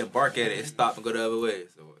used to then bark at it and stop and go the other way.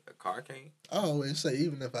 So a car can't. I always say,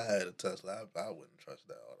 even if I had a Tesla, I wouldn't trust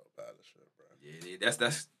that autopilot shit, bro. Yeah,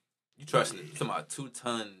 that's you trusting it. You talking about a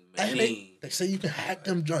 2-ton machine. They say you can hack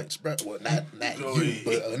them joints, bro. Well, not you,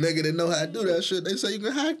 but a nigga that know how to do that shit, they say you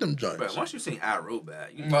can hack them joints. Bro, once you seen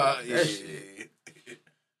iRobot, you know that shit.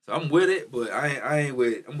 So I'm with it, but I'm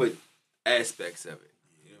with aspects of it.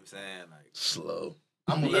 You know what I'm saying? Like slow.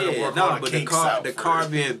 I'm gonna let it work on the car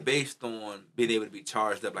being based on being able to be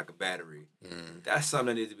charged up like a battery. That's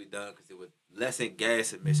something that needs to be done because it would lessen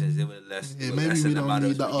gas emissions. It would less. Yeah, maybe we don't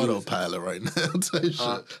need the autopilot right now.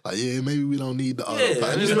 Like, maybe we don't need the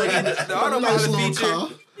autopilot. Just making the autopilot feature. Car.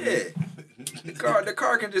 Yeah, the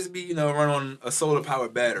car can just be run on a solar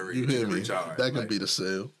powered battery. You hear me? Recharge. That could be the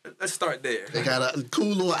sale. Let's start there. They got a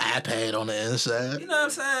cool little iPad on the inside. You know what I'm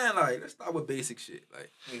saying? Like, let's start with basic shit.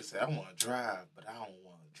 Like, nigga say, I want to drive, but I don't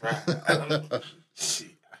want to drive.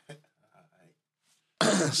 Shit.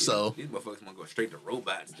 So these motherfuckers want to go straight to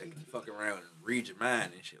robots that can fuck around and read your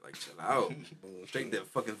mind and shit. Like, chill out. Straight to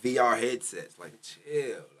fucking VR headsets. Like,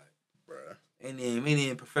 chill. Like, bruh. Ain't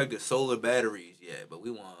even perfected solar batteries yet, but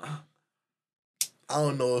we want. I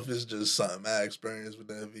don't know if it's just something I experienced with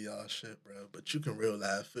that VR shit, bro. But you can real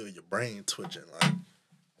life feel your brain twitching,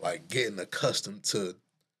 like getting accustomed to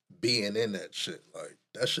being in that shit. Like,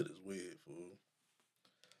 that shit is weird, fool.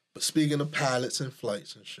 But speaking of pilots and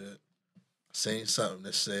flights and shit, I seen something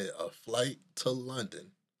that said a flight to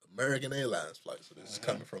London, American Airlines flight. So this is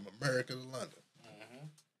coming from America to London.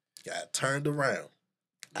 Got turned around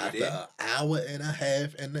after an hour and a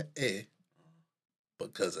half in the air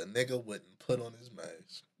because a nigga wouldn't put on his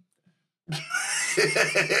mask.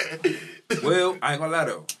 Well, I ain't gonna lie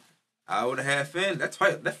though. Hour and a half in, that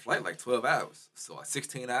flight like 12 hours. So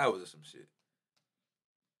 16 hours or some shit.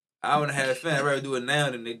 Hour and a half in, I'd rather do it now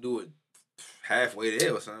than they do it halfway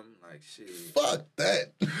there or something. Like, shit. Fuck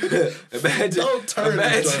that. Don't turn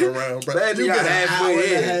around, bro. Imagine you got halfway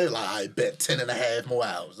there. Like, I bet 10 and a half more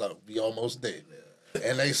hours. We almost there.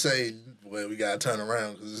 And they say, well, we gotta turn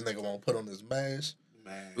around because this nigga won't put on his mask.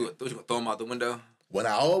 Man. You gonna throw him out the window? When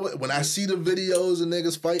I see the videos of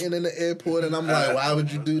niggas fighting in the airport and I'm like, why would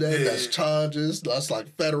you do that? That's charges. That's like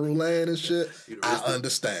federal land and shit. I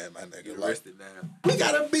understand, my nigga. Like, we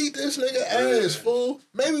gotta beat this nigga ass, fool.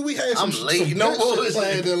 Maybe we had some shit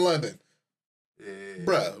planned in London. Yeah.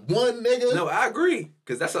 Bruh, one nigga. No, I agree.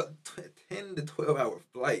 Because that's a 10 to 12 hour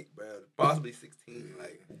flight, bro. Possibly 16.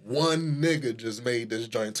 Like, one nigga just made this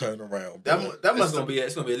joint turn around. That must be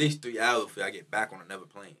at least 3 hours before I get back on another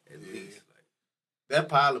plane. At least. Like, that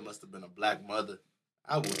pilot must have been a black mother.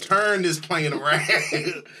 I will turn this plane around.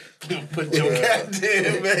 Put your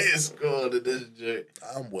goddamn mask on to this joint.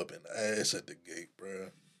 I'm whooping ass at the gate, bro.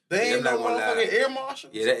 They ain't no motherfucking air marshal.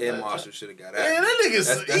 Yeah, that air marshal should have got out. Man, that nigga's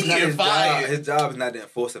that's not his job. His job is not to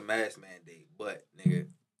enforce a mask mandate, but nigga,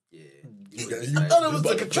 yeah. I thought it was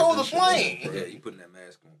to control the plane. Yeah, you putting that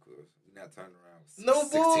mask on, cuz we not turning around. No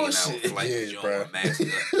bullshit. Flight with you on a mask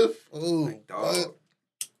up. Ooh, like, dog.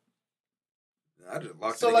 I just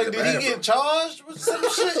locked So, like, did he get charged with some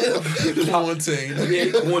shit? Quarantine. Yeah,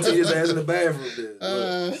 he quarantined his ass in the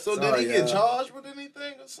bathroom. So, did he get charged with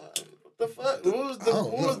anything or something? What the fuck?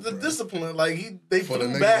 What was the discipline? Like, they For the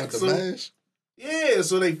flew nigga back. with the So, mask? yeah,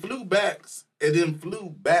 so they flew back and then flew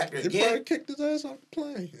back They again. probably kicked his ass off the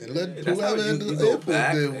plane and let That's how whoever in you the go airport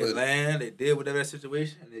back deal and with it. land. They deal with that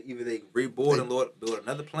situation. Either they reboard and build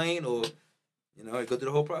another plane, or go through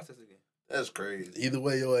the whole process again. That's crazy. Either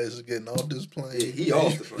way, your ass is getting off this plane. Yeah, he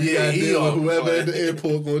off the plane. You gotta he deal off with the whoever at plane. the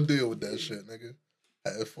airport gonna deal with that shit, nigga.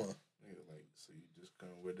 Have fun. Like, so you just come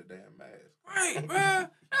with the damn mask. Right, bruh.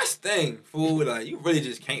 That's the thing, fool. Like, you really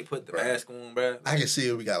just can't put the mask on, bruh. I can see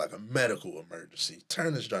if we got like a medical emergency.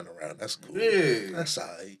 Turn this joint around. That's cool. Yeah. That's all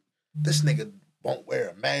right. This nigga won't wear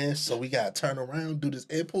a mask, so we gotta turn around, do this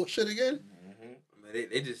airport shit again? Man,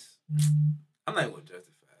 they just... I'm not even gonna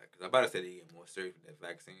justify it, because I'm about to say they get more serious with that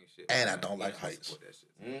vaccine shit. And I don't like heights. That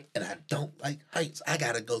shit. And I don't like heights. I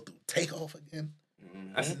gotta go through takeoff again.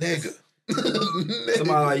 That's Nigga.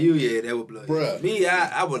 Somebody like you, yeah, that would blow you. Bruh. Me,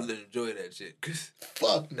 I would enjoy that shit. Cause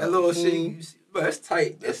Fuck no. that little fool. shit, you see, bro, it's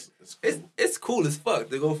tight. Cool. It's cool as fuck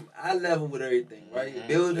to go from eye level with everything, right?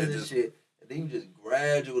 Buildings and shit. And then you just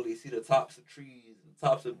gradually see the tops of trees and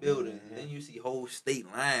tops of buildings. And then you see whole state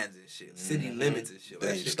lines and shit, city limits and shit.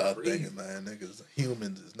 Then That you shit start crazy. thinking, man, niggas,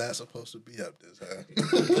 humans is not supposed to be up this high.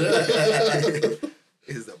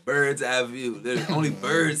 It's a bird's eye view. Literally, only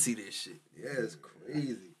birds see this shit. Yeah, it's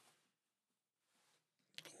crazy.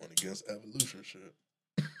 Going against evolution shit.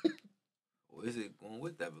 Or is it going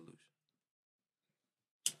with evolution?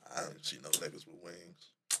 I don't see no niggas with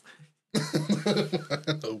wings.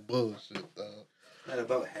 No bullshit, dog. It's not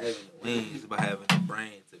about having wings. It's about having the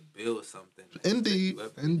brain to build something.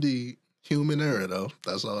 Indeed. Human error, though.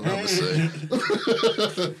 That's all I'm gonna say.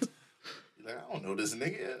 Like, I don't know this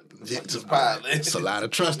nigga. It's a lot of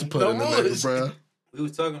trust to put in the nigga, bro. We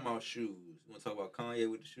was talking about shoes. You want to talk about Kanye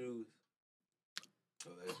with the shoes?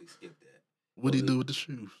 Oh, actually skip that. What'd he do with the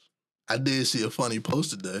shoes? I did see a funny post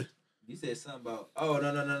today. You said something about, no.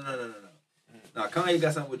 Nah, Kanye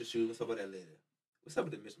got something with the shoes. We'll talk about that later. What's up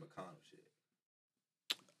with the Mitch McConnell shit?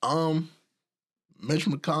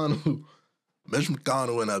 Mitch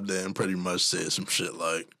McConnell went up there and pretty much said some shit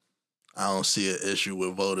like, I don't see an issue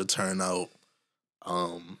with voter turnout.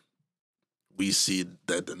 We see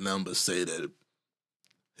that the numbers say that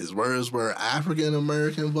his words were African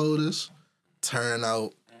American voters turn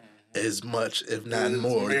out as much, if not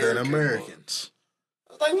more, than Americans.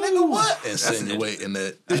 Like, nigga, what? Insinuating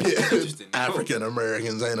that African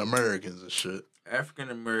Americans ain't Americans and shit.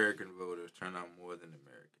 African American voters turn out more than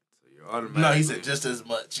Americans. So you're automatically... No, he said just as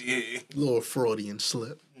much, yeah. Little Freudian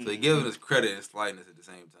slip. So you're giving us credit and slightness at the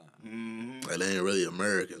same time. Like, they ain't really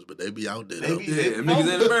Americans, but they be out there, though. Yeah, them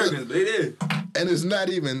niggas ain't Americans, but they did. And it's not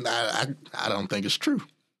even, I don't think it's true.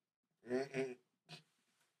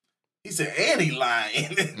 He said, and he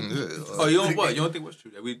lying. Oh, you don't think what's true?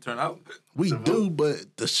 That we turn out? We do,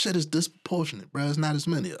 but the shit is disproportionate, bro. It's not as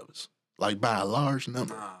many of us. Like, by a large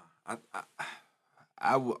number. Nah,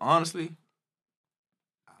 I would honestly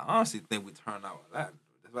think we turn out a lot.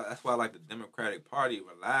 That's why like the Democratic Party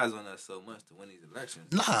relies on us so much to win these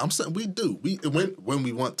elections. Nah, I'm saying we do. When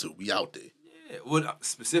we want to, we out there. Yeah, well,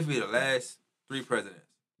 specifically the last 3 presidents.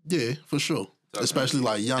 Yeah, for sure. So, especially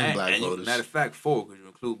like young black voters. Matter of fact, 4 because you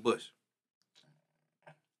include Bush.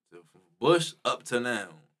 So from Bush up to now,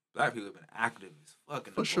 black people have been active as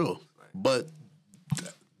fucking. For sure, but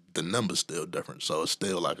the number's still different. So it's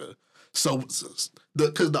still like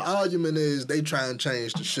because the argument is they try and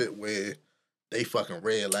change the shit where they fucking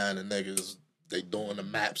redlining niggas. They doing the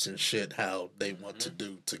maps and shit how they want to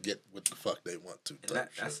do to get what the fuck they want to.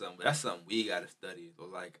 That's something we gotta study. Or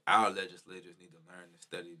like our legislators need to learn to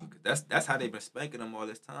study because that's how they've been spanking them all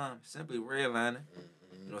this time. Simply redlining.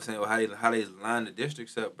 You know what I'm saying? Or how they line the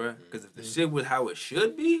districts up, bro. Because if the shit was how it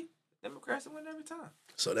should be, Democrats would win every time.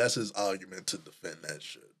 So that's his argument to defend that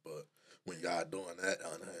shit. But when y'all doing that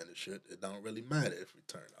unhanded shit, it don't really matter if we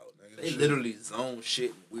turn out. Nigga. They literally zone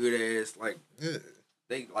shit, weird ass like. Yeah.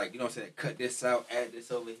 They like, you know what I'm saying, cut this out, add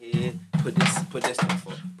this over here, put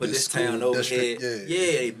this town over district, here.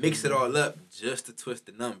 Yeah, they mix it all up just to twist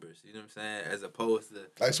the numbers. You know what I'm saying? As opposed to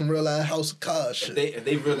like some real life House of Cards shit. If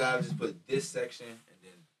they realize just put this section and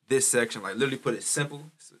then this section, like literally put it simple.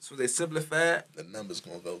 So they simplified. The numbers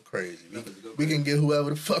gonna go crazy. We can get whoever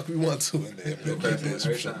the fuck we want to in there.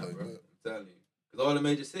 Every time, bro. I'm telling you. Because all the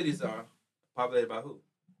major cities are populated by who?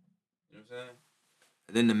 You know what I'm saying?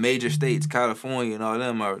 And then the major states, California and all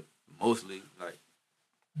them, are mostly like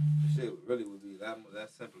the shit really would be that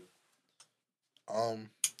simpler. I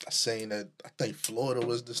seen that I think Florida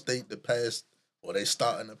was the state that passed or they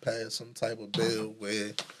starting to pass some type of bill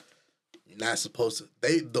where you're not supposed to.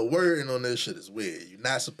 The wording on this shit is weird. You're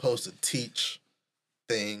not supposed to teach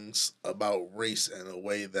things about race in a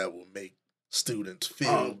way that will make students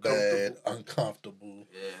feel bad, uncomfortable.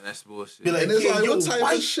 Yeah, that's bullshit. Be like, And it's yeah, like, your what type of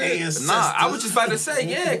white shit? ancestors. Nah, I was just about to say,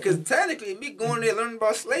 yeah, because technically me going there learning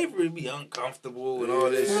about slavery be uncomfortable and all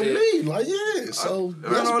this For shit. me, like, yeah. So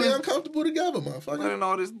let's be uncomfortable together, motherfucker. Learning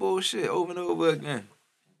all this bullshit over and over again.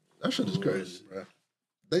 That shit is crazy, bro.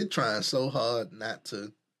 They trying so hard not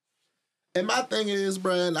to. And my thing is,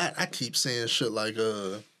 bro, and I keep saying shit like,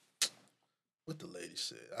 what the lady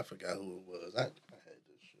said. I forgot who it was. I had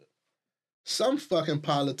this shit. Some fucking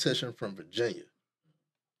politician from Virginia.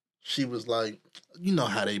 She was like, you know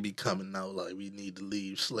how they be coming out, like, we need to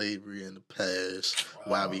leave slavery in the past.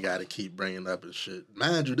 Why we got to keep bringing up and shit.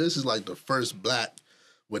 Mind you, this is like the first black,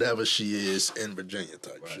 whatever she is, in Virginia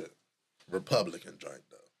type shit. Republican joint,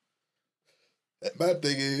 though. And my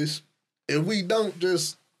thing is, if we don't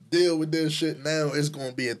just deal with this shit now, it's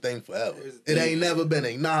gonna be a thing forever. It ain't never been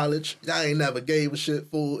acknowledged. Y'all ain't never gave a shit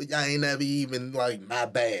for it. Y'all ain't never even like, my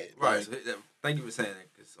bad. Right. Like, So, thank you for saying that.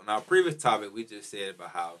 Because on our previous topic, we just said about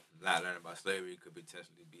how not learning about slavery could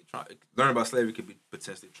potentially be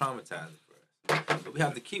potentially traumatizing for us. But we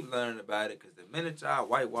have to keep learning about it because the minute y'all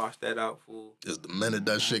whitewash that out, fool. it's the minute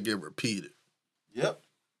that shit get repeated. Yep.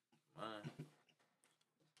 Man.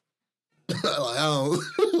 Like, I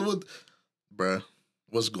don't, bruh,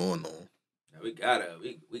 what's going on? Now we gotta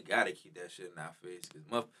keep that shit in our face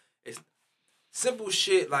because it's simple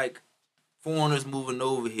shit like foreigners moving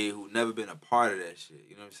over here who never been a part of that shit.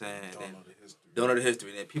 You know what I'm saying? Don't know the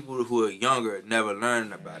history. And then people who are younger never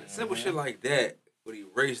learning about it. Simple shit like that would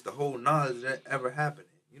erase the whole knowledge that ever happened.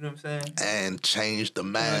 You know what I'm saying? And change the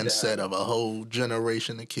mindset of a whole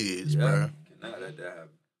generation of kids, bruh. Cannot let that happen.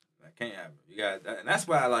 That can't happen. You got that, and that's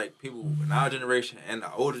why I like people in our generation and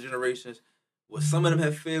the older generations. Well, some of them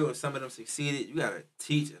have failed and some of them succeeded. You gotta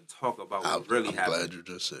teach and talk about what really happened. I'm glad you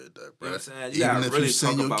just said that, bro. You know what I'm saying? Even if really you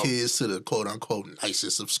send your about, kids to the quote unquote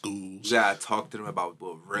nicest of schools, you gotta talk to them about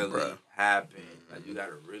what really happened. Like you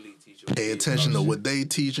gotta really teach them. Pay attention to what they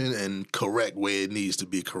teaching and correct where it needs to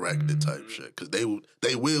be corrected, type shit. Because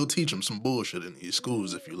they will teach them some bullshit in these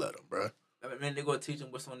schools if you let them, bro. I mean, they're gonna teach them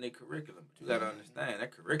what's on their curriculum. But you gotta understand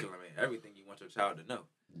that curriculum ain't everything you want your child to know.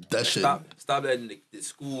 That shit. Stop letting the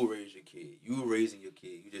school raise your kid. You raising your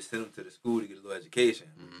kid. You just send them to the school to get a little education.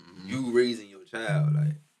 Mm-hmm. You raising your child.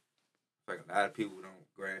 Like a lot of people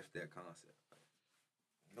don't grasp that concept.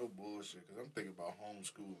 No bullshit, because I'm thinking about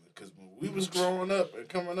homeschooling. Because when we was growing up and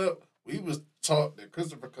coming up, we was taught that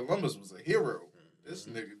Christopher Columbus was a hero. This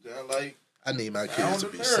nigga, I need my kids to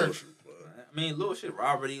be social. I mean, little shit,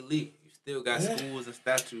 Robert E. Lee. You still got schools and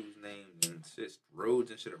statues named and shit,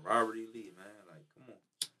 roads and shit of Robert E. Lee, man. Like, come on.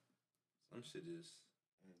 Some shit is...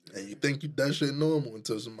 And you think that shit normal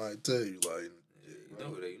until somebody tell you, like...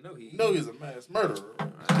 You know he's a mass murderer.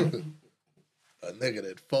 A nigga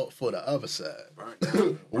that fought for the other side.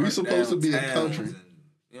 Burnt we supposed to be a country. And,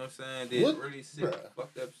 you know what I'm saying? Did really sick,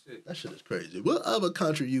 fucked up shit. That shit is crazy. What other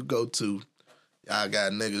country you go to, y'all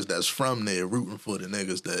got niggas that's from there rooting for the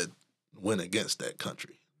niggas that went against that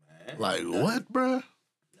country? Man, like, what, bruh?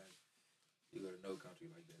 You go to no country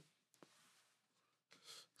like that.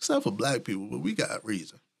 Except for black people, but we got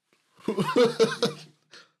reason.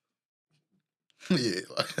 Yeah,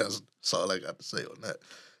 like that's all I got to say on that.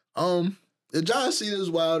 Did y'all see this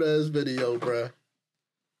wild ass video, bruh?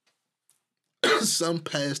 Some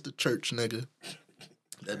pastor church nigga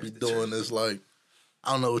that be doing this, like,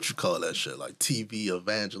 I don't know what you call that shit, like TV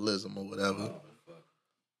evangelism or whatever.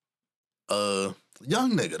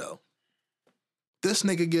 Young nigga though. This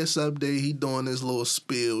nigga gets up there, he doing this little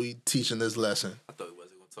spiel, he teaching this lesson. I thought he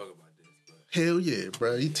wasn't gonna talk about this, but hell yeah,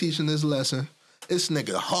 bruh. He teaching this lesson. This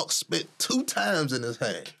nigga hawk spit 2 times in his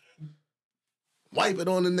hand. Wipe it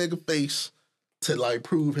on the nigga face to like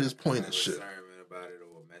prove his point and shit. Sermon about it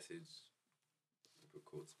or a message. Put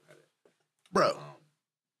quotes about it. Bro.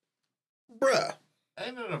 Bruh.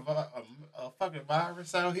 Ain't it a fucking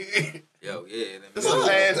virus out here? Yo, yeah. It's a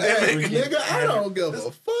pandemic. Nigga, I don't give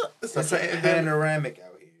a fuck. It's a panoramic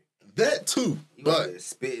out here. That too. You but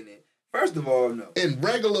spitting it. First of all, no. In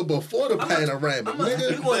regular before the panoramic,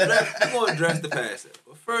 nigga. We're gonna address the pastor.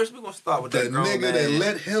 But first, we're gonna start with the that grown nigga man. that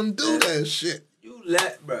let him do that shit. You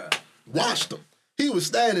let, bruh. Watched him. He was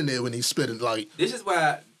standing there when he spitting like. This is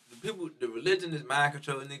why the religion is mind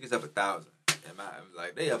controlling niggas up 1,000.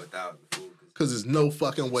 Like they up 1,000. Cause there's no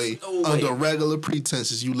fucking way under regular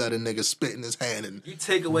pretenses you let a nigga spit in his hand and you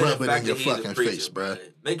take away rub the it fact in your that he's fucking a preacher, face, bruh.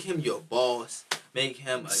 Make him your boss. Make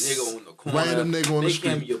him a nigga on the corner. Random nigga on the street.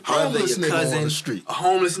 Make him your brother, homeless your nigga cousin. on the street. A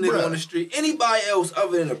homeless nigga Bruh. on the street. Anybody else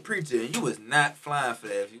other than a preacher, and you was not flying for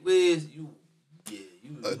that. If you is, you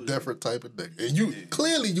A different type of nigga. And you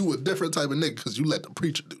clearly you a different type of nigga because you let the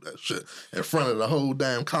preacher do that shit in front of the whole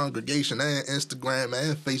damn congregation and Instagram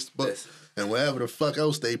and Facebook. Listen. And wherever the fuck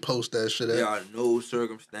else they post that shit at. There are no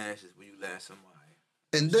circumstances when you let somebody.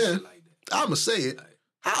 And then, shit like that. I'ma say it. Like,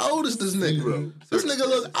 How old is this nigga? Zero. This nigga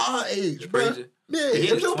look our age, bro. Preacher. Yeah, He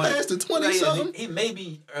if was you're 20. past the 20 Like, something, he may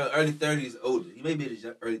be early 30s older. He may be in his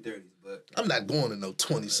early 30s, but I'm not going to no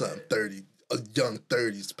 20 something, 30, a young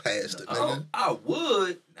 30s past it, nigga. I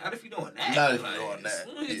would. Not if you're doing that. Not if you're Like, doing that. As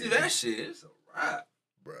soon as you do Yeah. that shit, it's a wrap.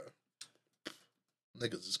 Bruh.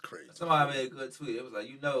 Niggas is crazy. Somebody made a good tweet. It was like,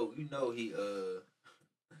 you know, he the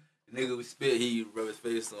nigga we spit, he rub his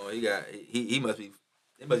face on. He must be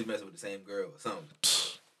messing with the same girl or something.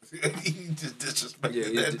 He just disrespected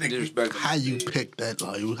Yeah, that nigga. disrespect. How you pick that?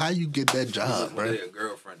 Like, how you get that job, bro? A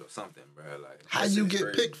girlfriend or something, bro. Like, How that you shit's get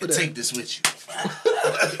crazy. picked for that? Take this with you.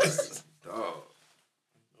 Dog.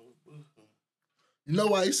 You know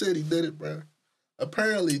why he said he did it, bro?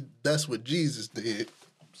 Apparently, that's what Jesus did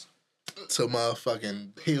to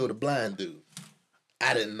motherfucking heal the blind dude.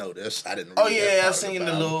 I didn't know this. I didn't. Oh read that yeah, I part seen of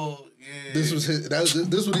the Bible. little. Yeah. This was his. This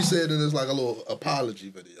is what he said in his like a little apology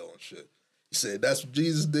video and shit. He said that's what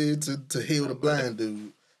Jesus did to heal the blind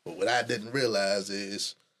dude. But what I didn't realize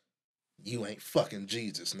is you ain't fucking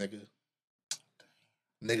Jesus, nigga.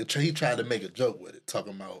 Nigga, he tried to make a joke with it,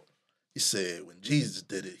 talking about. He said when Jesus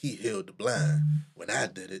did it, he healed the blind. When I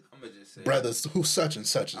did it, I'm gonna just say, brothers who such and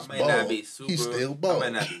such is I may bald, not be super. he still bald. I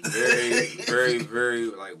may not be very, very, very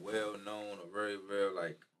like well known or very, very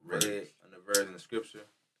like read in the version of scripture.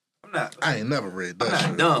 I'm not. I ain't never read that I'm not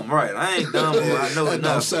shit. dumb, right? I ain't dumb. Or I know That don't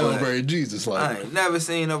enough. sound but very Jesus like. I ain't never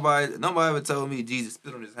seen nobody ever told me Jesus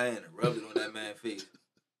spit on his hand and rubbed it on that man's face.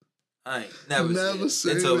 I ain't never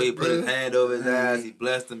seen it. They told me he put his hand over his eyes, he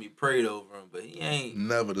blessed him, he prayed over him, but he ain't.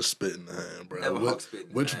 Never the spit in the hand, bro. Never Huck spit in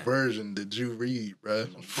the Which hand. version did you read, bro?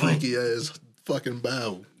 Freaky ass fucking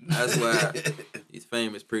Bible. That's why these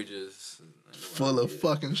famous preachers Full of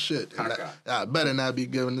fucking shit. And I better not be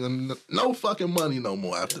giving them no fucking money no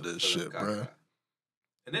more after this shit, bro.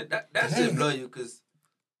 And that shit blow you because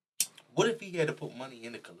What if he had to put money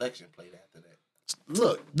in the collection plate after that?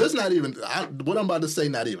 Look, this not even, what I'm about to say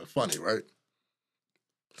not even funny, right?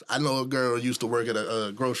 I know a girl used to work at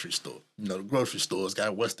a grocery store. You know, the grocery stores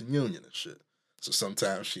got Western Union and shit. So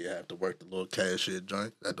sometimes she have to work the little cashier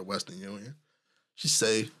joint at the Western Union. She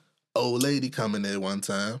say, old lady come in there one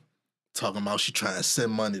time, talking about she trying to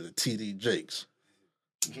send money to TD Jakes.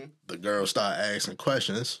 Mm-hmm. The girl start asking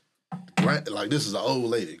questions. Like, this is an old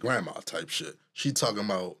lady, grandma type shit. She talking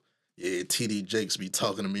about, yeah, TD Jakes be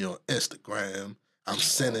talking to me on Instagram. I'm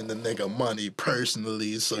sending the nigga money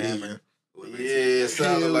personally so he can... Yeah, it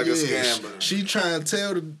sounded like a scammer. She trying to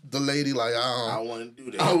tell the lady, like, I wouldn't do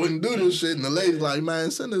that. I wouldn't do this shit. And the lady like, man,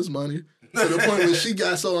 send this money. To the point where she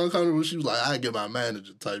got so uncomfortable, she was like, I get my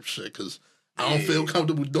manager type shit because I don't feel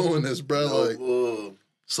comfortable doing this, bro. Like,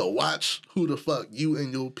 so watch who the fuck you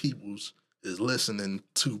and your peoples is listening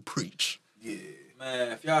to preach. Yeah.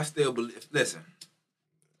 man, if y'all still believe, listen,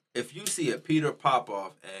 if you see a Peter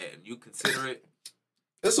Popoff ad and you consider it,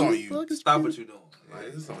 it's on you. Stop what you're doing. Yeah,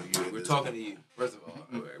 it's on you. We're talking to you. First of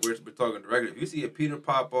all, we're talking directly. If you see a Peter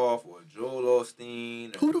Popoff or Joel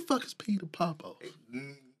Osteen, Who the fuck is Peter Popoff?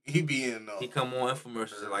 He be in. He come on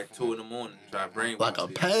infomercials at like 2 in the morning and try to brainwash Like a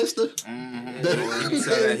people. pastor?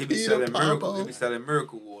 Yeah, he be selling miracle. He be selling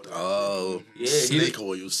miracle water. Oh, yeah, snake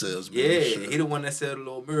oil salesman. Yeah, and shit. he the one that sell the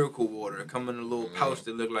little miracle water. Come in a little pouch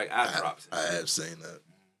that look like eye drops. I have seen that.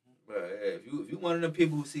 But yeah, if you one of them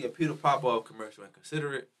people who see a Peter Popoff commercial and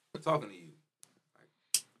consider it, we're talking to you.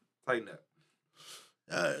 Like, tighten up.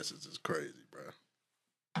 This is just crazy, bro.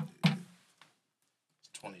 It's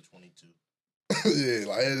 2022. Yeah,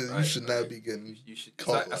 like you Right, should not be getting You should.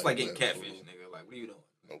 caught That's like like getting that, catfish, fool. nigga. Like, what are you doing?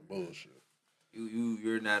 No bullshit.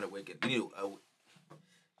 You're not awake. You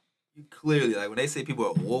clearly, like when they say people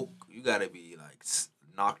are woke, you gotta be like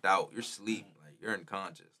knocked out. You're asleep. Like you're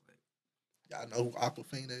unconscious. Like Y'all know who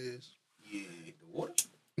Aquafina is? Yeah. the water.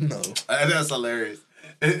 No, That's hilarious.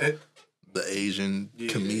 the Asian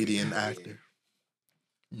comedian actor.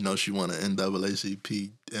 You know she won an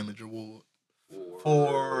NAACP Image Award.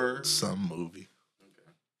 For Some movie.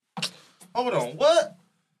 hold on, what?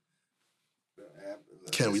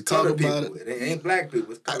 Can we It's talk colored about people. it? It ain't black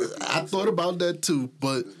people. It's colored people. I thought about that too,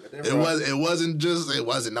 but it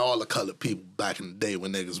wasn't all the colored people back in the day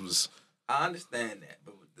when niggas was. I understand that,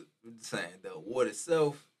 but I'm just saying the award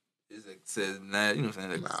itself says not, you know what I'm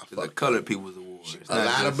saying? Nah, It's a fuck colored people's award. It's A not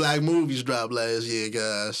lot of just- black movies dropped last year,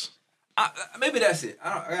 guys. Maybe that's it.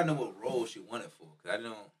 I gotta know what role she won it for. Cause I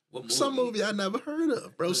don't. What movie? Some movie I never heard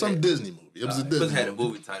of, bro. Was Some that- Disney movie. It was a Disney had a movie.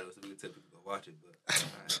 movie title, so we could tell people to go watch it.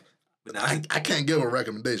 But now I can't give a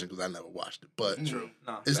recommendation because I never watched it. But true.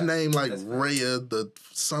 No, it's fact. named like That's fact. Raya the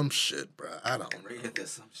some shit, bro. I don't know. Raya does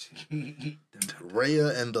some shit.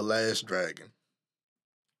 Raya and the Last Dragon.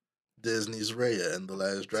 Disney's Raya and the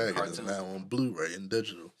Last Dragon is cartoon. now on Blu-ray and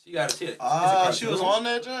digital. She got a shit. She was on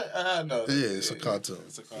that joint? I know. Yeah, it's a cartoon.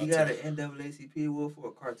 It's a She cartoon. got an NAACP award for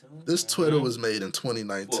a cartoon. This Twitter was made in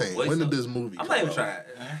 2019. Well, When did voiceover. this movie I'm come not even out?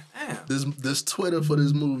 trying. Damn. This Twitter for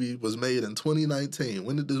this movie was made in 2019.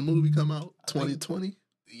 When did this movie come out? 2020?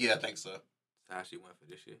 Yeah, I think so. That's how she went for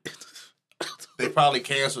this shit. They probably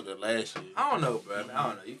canceled it last year. I don't know, bro. I don't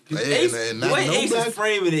know. And The way no Ace black- is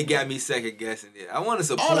framing it got me second guessing it. I want to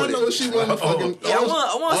support All I it. know is she won the fucking. Yeah, I want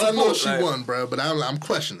all I know support, is she like- won, bro. But I'm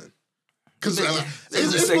questioning. Because Yeah,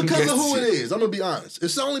 it's second because of who guessing it shit. is. I'm gonna be honest.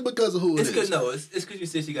 It's only because of who it It's because is. it's because you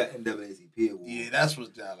said she got NAACP award. Yeah, that's what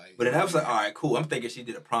I like. But then I was like, all right, cool. I'm thinking she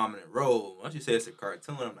did a prominent role. Once you say it's a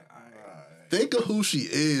cartoon, I'm like, all right. Think of who she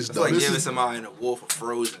is, It's though. like This giving is, somebody an award for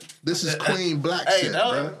Frozen. this is Queen Black Hey, shit,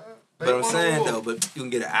 no, bro. But I'm saying though, but you can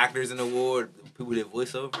get an actors an award, people that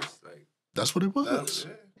voiceovers, like. That's what it was. That's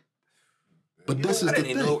But You this know, is I the didn't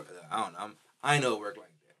thing. even know. I don't know. I know it work like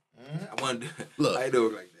that. I want to. Look. I know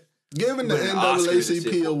it work like that. Giving the Winning Oscars and shit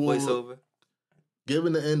NAACP for award, voiceover.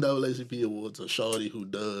 giving the NAACP award to Shawty who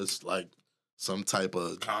does like some type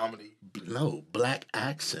of comedy. black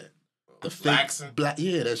accent. The Blackson?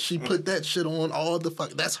 yeah, that she put that shit on all the fuck.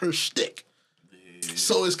 That's her shtick.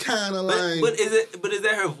 So it's kind of like. But is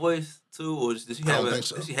that her voice too, or does she I have don't a think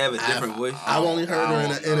so. does she have a different voice? I've only heard her in I an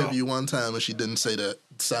don't know. interview one time, and she didn't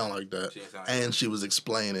sound like that. She didn't sound like And she was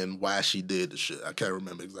explaining why she did the shit. I can't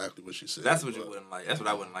remember exactly what she said. That's what you but wouldn't like. That's what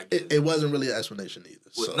I wouldn't like. It wasn't really an explanation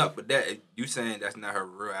either. Well, So, no, but that you saying that's not her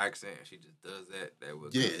real accent. She just does that. That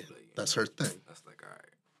was yeah, kinda like, that's her thing. That's like all right.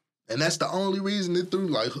 And that's the only reason it threw,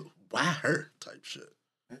 like, why her type shit.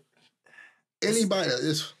 Anybody that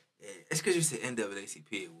is. Yeah, it's because you said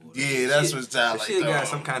NAACP award. Yeah, that's She- what it sound if like, She got though.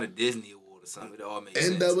 some kind of Disney award or something. It all makes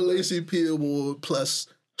sense. NAACP award plus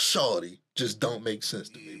Shawty just don't make sense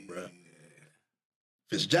to me, bro. If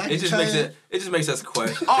it's Jackie It just Chan, makes it just makes us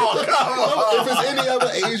question. Oh, come on. if it's any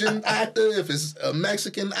other Asian actor, if it's a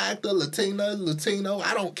Mexican actor, Latino,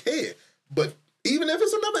 I don't care. But even if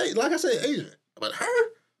it's another, like I said, Asian, but her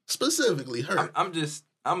specifically, her. I'm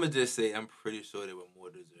gonna just say I'm pretty sure there were more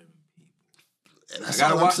deserving people. And I that's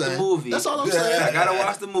gotta all I'm watch the saying. movie. That's all I'm I saying. gotta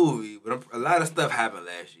watch the movie, but a lot of stuff happened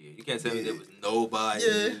last year. You can't tell me there was nobody.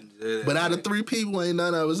 Yeah. But out of 3 people, ain't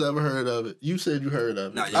none of us ever heard of it. You said you heard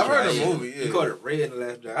of it. Nah, I've heard the movie, yeah. You called it Red in the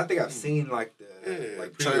Last Dragon. I think I've seen like the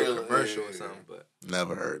like preview trailer, commercial yeah. or something, but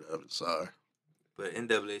Never heard of it. Sorry.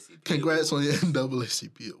 NAACP. Congrats on your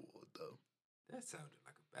NAACP award, though. That sounded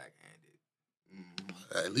like a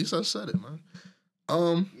backhanded. At least I said it, man.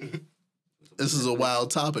 This is a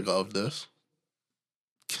wild topic off this.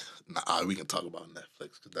 Nah, we can talk about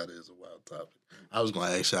Netflix because that is a wild topic. I was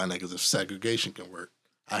gonna ask y'all niggas if segregation can work.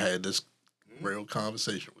 I had this real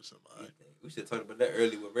conversation with somebody. We should talk about that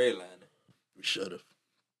earlier with Redline. We should have.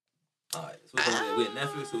 All right, so we in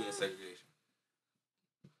Netflix or we in segregation?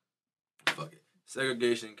 Fuck it.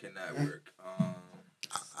 Segregation cannot work.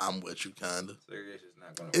 I'm with you, kinda. Segregation is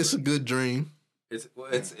not gonna It's a work. good dream.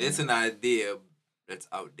 It's an idea that's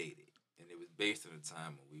outdated, and it was based on a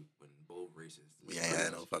time when both races. We ain't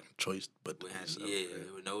had no fucking choice but to We had, be yeah, separate.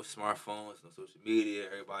 there were no smartphones, no social media.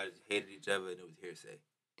 Everybody just hated each other, and it was hearsay.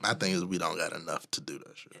 My thing is we don't got enough to do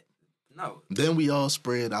that shit. No, Then we all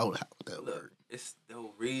spread out. How would that look, work? it's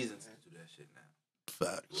no reason to do that shit now.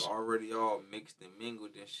 Facts. We're already all mixed and mingled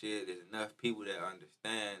and shit. There's enough people that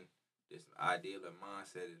understand this ideal and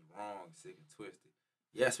mindset is wrong, sick and twisted.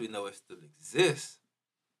 Yes, we know it still exists.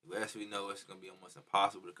 Yes, we know it's gonna be almost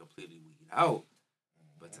impossible to completely weed out.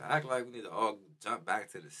 But to act like we need to all jump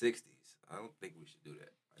back to the '60s, I don't think we should do that.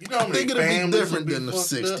 You know how I many think it'll be families different would than the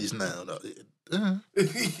fucked up? '60s now, though.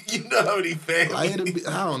 You know how many Like, families? it'll be,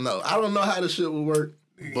 I don't know. I don't know how the shit will work,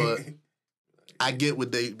 but I get where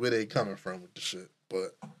they coming from with the shit.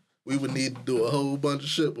 But we would need to do a whole bunch of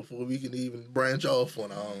shit before we can even branch off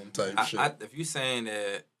on our own type shit. If you're saying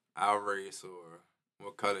that our race or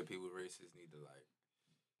more colored people races need to like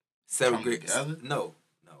segregate, together? no,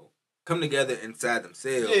 come together inside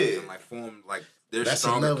themselves Yeah. and like form like their That's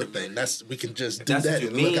stronger another community. thing. We can just If do that's what that you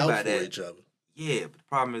and look mean out by for that. each other. Yeah, but the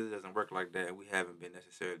problem is it doesn't work like that, and we haven't been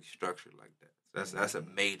necessarily structured like that. So that's a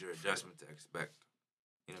major adjustment to expect.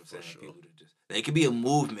 You know what I'm saying? sure. People to just it could be a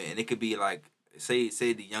movement, and it could be like say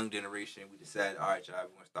the young generation, we decide, all right, y'all,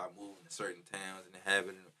 we want to start moving to certain towns and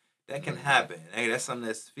having that can happen. Hey, that's something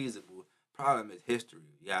that's feasible. Problem is history.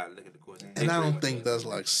 You gotta look at the course. And I don't think that's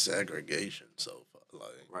like segregation so far.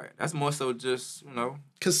 Like, right. That's more so just,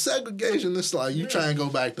 cause segregation is like you try and go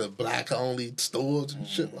back to black only stores and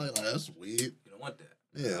shit like that's weird. You don't want that.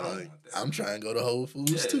 Yeah, like I'm trying to go to Whole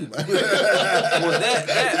Foods too, man. Well,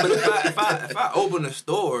 that. But if I open a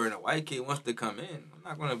store and a white kid wants to come in,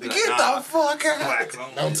 I'm not gonna be like, Get the fuck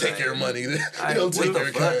out. Don't take your money. I Don't take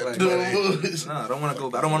their cash. I don't want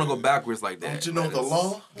to go backwards like that. Don't you know the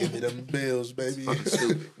law? Give me them bills, baby. Fucking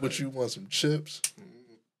stupid. What you want? Some chips?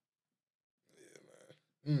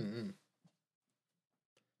 Yeah, man.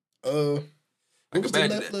 What was the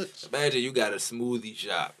Netflix? Imagine you got a smoothie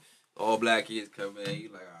shop. All black kids come in. You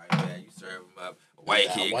like, all right, man. You serve them up. A white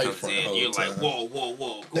kid comes in. You're like,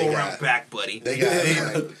 whoa. Go around back, buddy.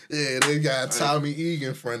 They got Tommy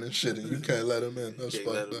Egan friend and shit, and you can't let him in. That's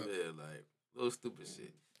fucked up. Like little stupid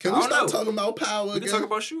shit. Can we start talking about power again? We can talk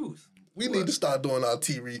about shoes. We need to start doing our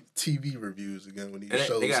TV reviews again when these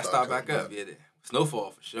shows They got to start back up. up. Yeah,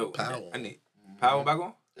 Snowfall for sure. Power. I need Power back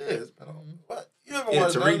on. Yeah, it's been on. What? You ever Yeah,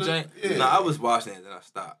 watched Tariq James. Yeah. No, I was watching it, then I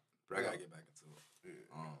stopped. But I gotta get back into it.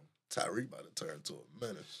 Tyreek about to turn into a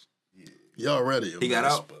menace. Yeah. He already a He got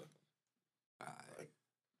menace, out? but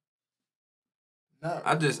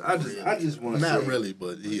I just want to not say, really,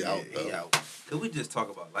 but he out though. He out. Could we just talk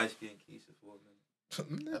about light skinned Keisha for a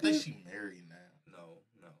minute? I think she married now. No.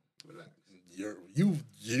 Relax.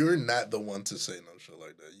 You're not the one to say no shit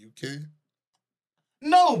like that. You can.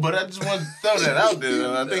 No, but I just want to throw that out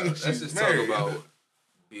there. I think let's she's just married. talk about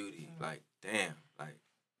beauty. Like, damn. Like,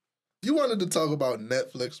 You wanted to talk about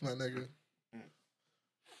Netflix, my nigga.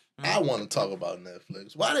 I want to talk about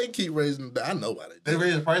Netflix. Why they keep raising? I know why they. They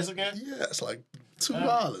raised the price again? Yeah, it's like $2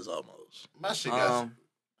 almost. My shit got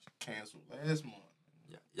canceled last month.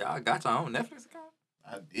 y'all got your own Netflix account?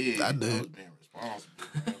 I did. I did. I was being responsible.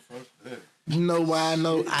 Man. Fuck that. You know why I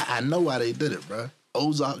know? I know why they did it, bro.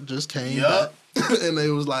 Ozark just came back, and they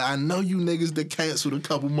was like, "I know you niggas that canceled a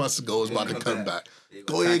couple months ago is about to come back.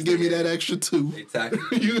 Go ahead and give me that extra $2." They tax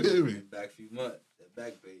You hear me? Back a few months. That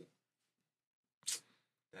back pay.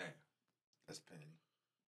 Damn. That's petty.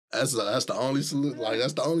 That's the only like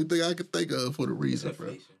that's the only thing I could think of for the reason, bro.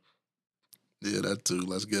 Inflation. Yeah, that too.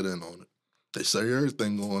 Let's get in on it. They say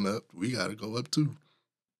everything going up. We gotta go up too.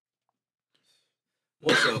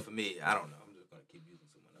 More so for me, I don't know. I'm just gonna keep using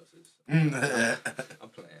someone else's. I'm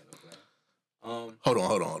playing.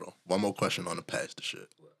 Hold on. One more question on the pasta shit.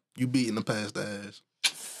 You beating the pasta ass?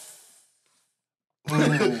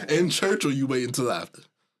 In church, or you wait until after?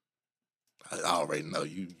 I already know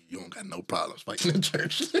you don't got no problems fighting in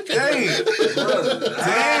church. Damn. Damn.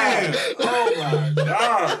 Oh my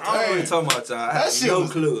God. I don't even talking about y'all. I have no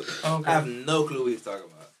clue. Okay. I have no clue what he's talking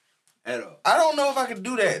about at all. I don't know if I can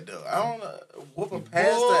do that though. I don't know. Whoop a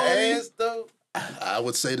pastor ass though. I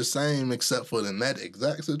would say the same, except for in that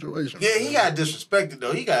exact situation. Yeah, he got disrespected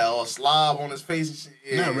though. He got all slob on his face and shit.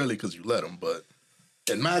 Yeah. Not really, because you let him, but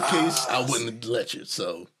in my case, I wouldn't let you.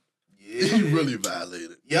 So Yeah. you really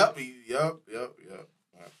violated. Yep.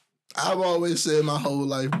 I've always said my whole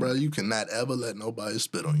life, bro, you cannot ever let nobody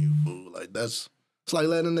spit on you, fool. Like it's like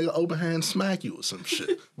letting a nigga open hand smack you or some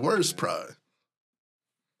shit. Worst pride.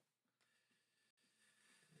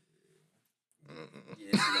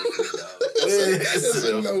 Yeah, it's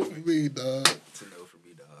a no for me, dog. It's a no for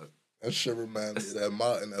me, dog. That shit reminds me of that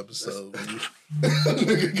Martin episode when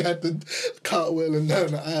nigga got the cartwheeling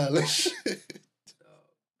down the aisle and shit.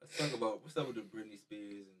 Let's talk about what's up with the Britney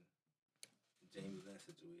Spears and Jamie Lynn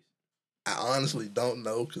situation. I honestly don't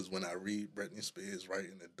know, because when I read Britney Spears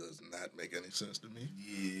writing, it does not make any sense to me.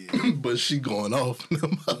 Yeah. But she going off on the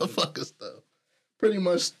motherfucker stuff. Pretty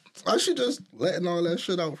much, she just letting all that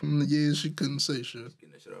shit out from the years she couldn't say shit.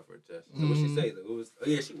 Getting that shit off her chest. So what she say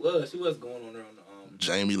though? She was going on there on the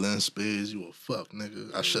Jamie Lynn Spears, you a fuck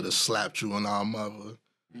nigga. I should have slapped you on our mother.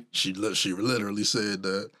 She literally said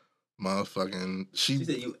that. Motherfucking She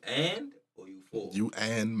said you and or you for? You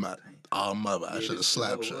and our mother. I should have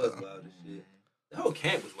slapped you. The whole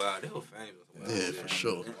camp was wild. The whole family was wild. Yeah, for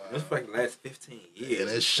sure. It was for like the last 15 years. And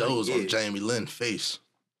it shows on Jamie Lynn's face.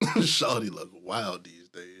 Shawty look wild these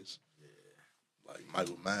days. Yeah. Like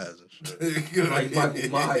Michael Myers and shit. Like Michael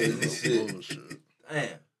Myers and shit. Bullshit. Damn.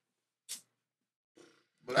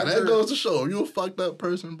 But that goes to show, if you a fucked up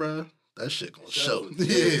person, bro, that shit gonna show.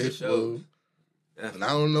 Yeah, it shows. And I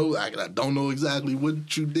don't know, I don't know exactly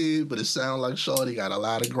what you did, but it sounds like Shawty got a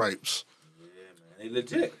lot of gripes. Yeah, man. They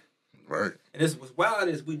legit. Right. And what's wild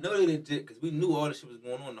is we know they legit because we knew all this shit was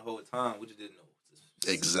going on the whole time. We just didn't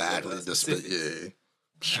know. Exactly. Yeah.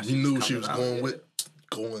 He knew she was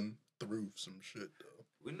going through some shit though.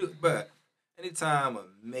 We knew, but anytime a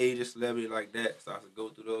major celebrity like that starts to go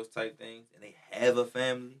through those type things and they have a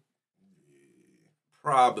family,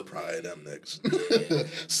 probably them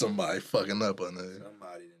niggas. Somebody fucking up on that.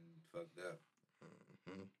 Somebody done fucked up.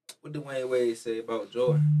 Mm-hmm. What Dwayne Wade say about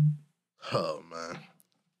Jordan? Oh man,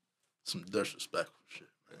 some disrespectful shit.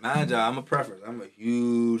 Mind y'all, I'm a preference. I'm a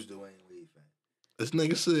huge Dwayne Wade fan. This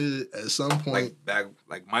nigga said at some point,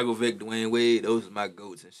 like Michael Vick, Dwayne Wade, those are my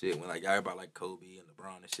goats and shit. When like y'all about like Kobe and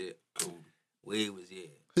LeBron and shit, Kobe. Wade was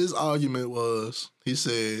His argument was he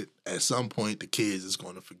said at some point the kids is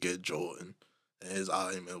going to forget Jordan, and his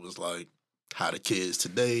argument was like how the kids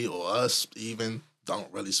today or us even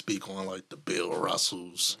don't really speak on like the Bill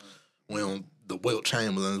Russells, the Wilt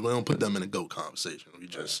Chamberlains. We don't put them in a GOAT conversation. We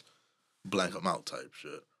just blank them out type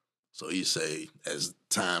shit. So he say as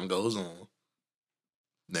time goes on,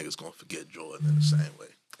 niggas gonna forget Jordan in the same way,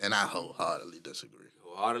 and I wholeheartedly disagree.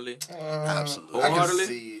 Wholeheartedly? Absolutely.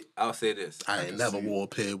 Wholeheartedly? I'll say this. I ain't never wore a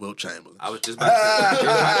pair of Wilt Chamberlains. I was just about to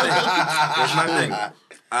say, here's my thing.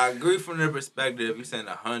 I agree from their perspective. You're saying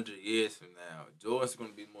 100 years from now, Jordan's going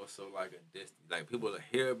to be more so like a distant. Like, people will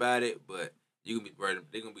hear about it, but you can be worried.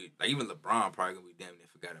 They're going to be, like, even LeBron probably going to be damn near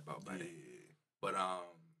forgot about by then. But on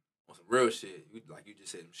some real shit, like you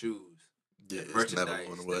just said, them shoes. Yeah, it's never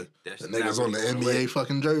going away. The That's niggas on the NBA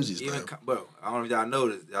fucking jerseys, even, man. bro, I don't know if y'all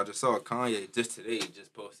noticed. Y'all just saw Kanye just today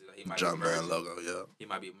just posted like he might Jumpman logo, yeah. He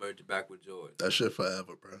might be merged back with Jordan. That shit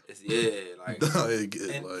forever, bro. It's, like,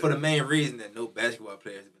 for the main reason that no basketball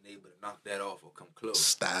players have been able to knock that off or come close.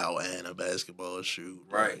 Style and a basketball shoe.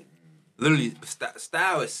 Right. Literally,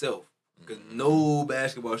 style itself. Because no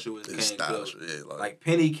basketball shoe came close. Yeah, like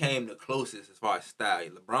Penny came the closest as far as style.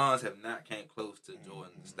 LeBron's have not came close to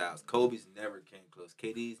Jordan's styles. Kobe's never came close.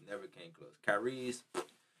 KD's never came close. Kyrie's,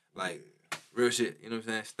 like, real shit. You know what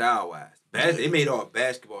I'm saying? Style-wise. They made all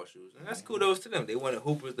basketball shoes. And that's kudos to them. They wanted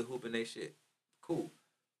hoopers to hoop in their shit. Cool.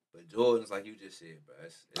 But Jordan's, like you just said,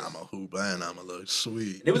 bro. I'm a hooper and I'm a look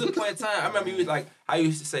sweet. And there was a point in time, I remember you was like, how you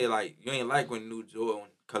used to say, like, you ain't like when new Jordan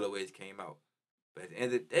colorways came out. But at the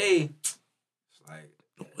end of the day, it's like...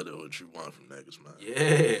 What you want from niggas, man.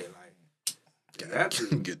 Yeah,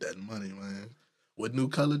 like... Get that money, man. What new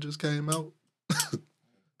color just came out?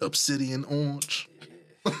 Obsidian orange.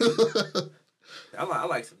 Yeah. I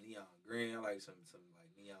like some neon green. I like some like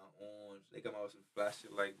neon orange. They come out with some flash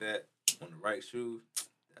shit like that on the right shoes.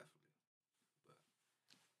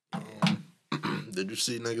 Definitely. Did you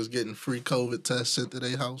see niggas getting free COVID tests sent to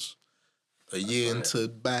their house? A year into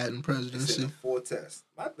Biden presidency. 4 tests.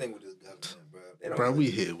 My thing with this government, bro,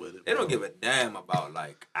 we here with it. They don't give a damn about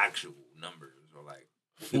like actual numbers or like.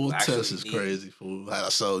 Full test is crazy. Fool.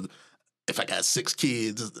 So if I got 6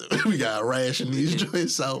 kids, we got to ration these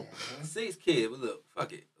joints out. 6 kids, but look,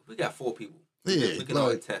 fuck it. If we got 4 people, yeah, we can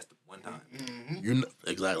only test them one time. Mm-hmm. You know,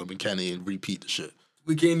 exactly. We can't even repeat the shit.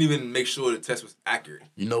 We can't even make sure the test was accurate.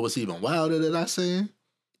 You know what's even wilder that I seen?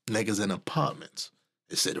 Niggas in apartments.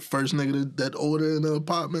 They said the first nigga that order in the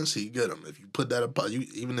apartments, he get them. If you put that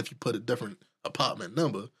even if you put a different apartment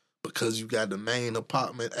number, because you got the main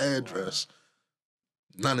apartment address,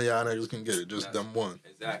 none of y'all niggas can get it. Just them one.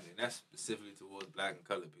 Exactly. And that's specifically towards black and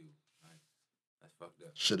colored people. Like, that's fucked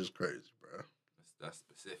up. Shit is crazy, bro. That's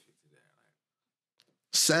specific to that.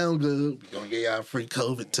 Like, sound good. We gonna get y'all a free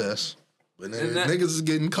COVID test. But then niggas is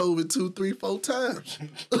getting COVID 2, 3, 4 times.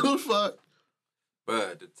 Fuck.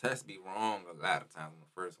 But the test be wrong a lot of times on the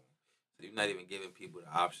first one. So you're not even giving people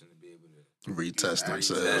the option to be able to retest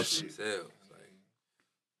themselves. Like,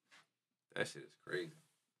 that shit is crazy.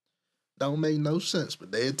 Don't make no sense,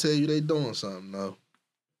 but they'll tell you they doing something though.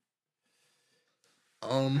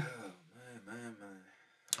 Oh, man.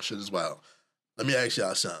 Shit is wild. Let me ask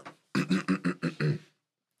y'all something.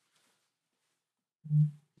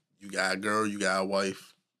 You got a girl, you got a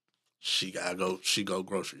wife. She go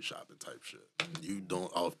grocery shopping type shit. You doing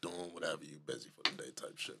whatever, you busy for the day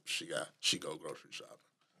type shit. She go grocery shopping.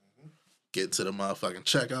 Mm-hmm. Get to the motherfucking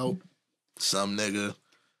checkout. Some nigga,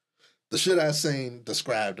 the shit I seen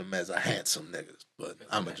described him as a handsome nigga, but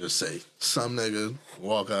I'ma just say some nigga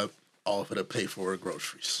walk up, offer to pay for her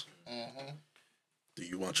groceries. Mm-hmm. Do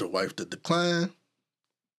you want your wife to decline,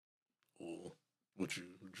 or what you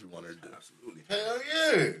want her to do? Absolutely. Hell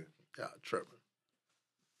yeah. Y'all tripping.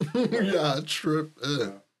 Y'all tripping.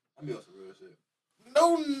 I be on some real shit.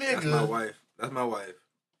 No nigga. That's my wife.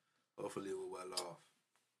 Hopefully we're well off.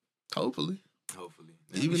 Hopefully.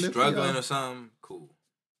 Even if you're struggling or something, cool.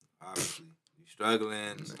 Obviously. You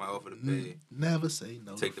struggling, somebody offer to pay. Never say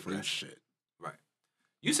no Take to the free blessing. shit. Right.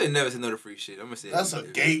 You say never say no to free shit. I'm gonna say that's a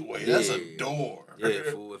gateway. That's a door.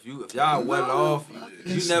 Yeah, fool. If y'all well off,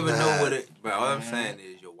 you never know what it. But all I'm saying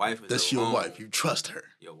is your wife is That's alone. your wife. You trust her.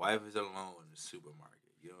 Your wife is alone in the supermarket.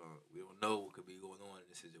 We don't know what could be going on in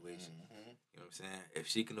this situation. You know what I'm saying? If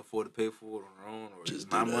she can afford to pay for it on her own, or Just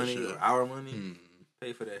it's my do that money shit. or our money,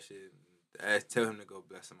 pay for that shit. Tell him to go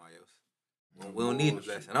bless somebody else. We don't need the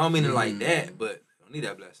blessing. I don't mean it like that, but we don't need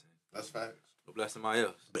that blessing. That's facts. Go bless somebody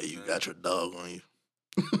else. Bet you got your dog on you.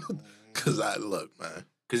 Cause look, man.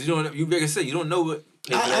 Cause you don't. You like I said, you don't know what.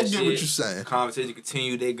 I get what you're saying. Conversation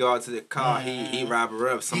continue. They go out to the car. He rob her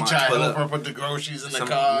up. He Somebody try to pull help up. her put the groceries in the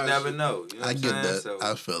car. You never know. You know I what get I'm that. saying? So,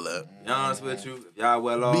 I feel that. be honest with you, if y'all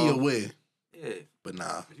well off, Be aware. Yeah. But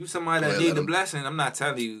nah. If you somebody that Go ahead, need let the him- blessing, I'm not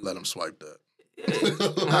telling you. Let him swipe that. Yeah.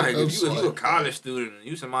 Like, if you a Swipe college student and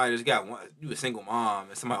you somebody that's got one, you a single mom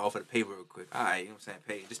and somebody offer to pay real quick. All right, you know what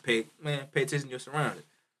I'm saying? Pay attention to your surroundings.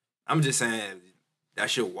 I'm just saying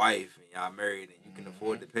that's your wife and y'all married and you can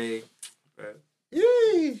afford to pay. Bro.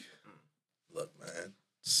 Yay. Look, man.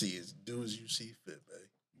 Do as you see fit, babe.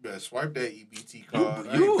 You better swipe that EBT card.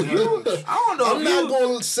 I don't know. I'm not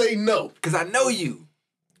gonna say no. Because I know you.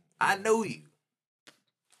 I know you.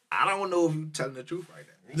 I don't know if you telling the truth right now.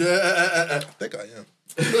 I think I am.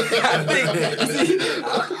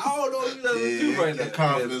 I don't know if you telling the truth right now. The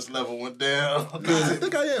confidence level went down. I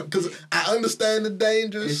think I am. Because I understand the As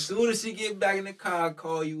dangers. soon as she get back in the car, I'll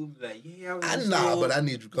call you and be like, yeah, I was in the Nah, store. but I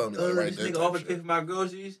need you to call me like right This there. nigga type offered to pay shit. for my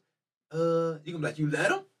groceries. You gonna be like, you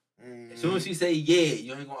let him? As soon as she say yeah,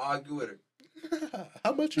 you ain't gonna argue with her.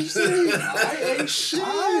 How much you say? Alright.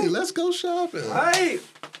 Shit, let's go shopping. Alright.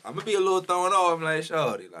 I'm gonna be a little thrown off. I'm like,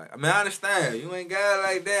 shorty. Like, I mean, I understand. You ain't got it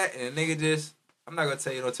like that. And a nigga just, I'm not gonna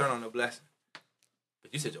tell you don't turn on no blessing.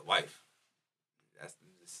 But you said your wife. That's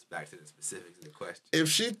just back to the specifics of the question. If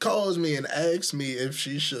she calls me and asks me if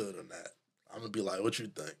she should or not, I'm gonna be like, what you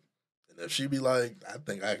think? And if she be like, I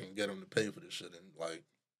think I can get him to pay for this shit, and like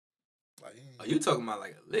Oh, you talking about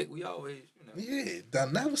like a lick? We always, you know. yeah, I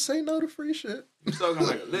never say no to free shit. You talking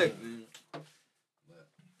like a lick, man. But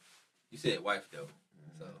you said wife though,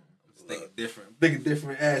 so I'm just thinking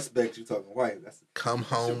different aspects. You talking wife? That's. Come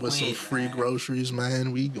home with some win, free man. groceries,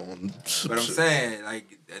 man. We going. But I'm saying like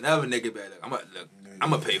another nigga be like, I'm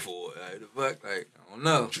gonna pay for it. Like, the fuck, like I don't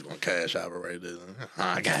know. You gonna cash out right there?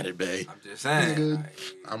 I got it, babe. I'm just saying. Nigga,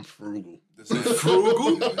 Like, I'm frugal.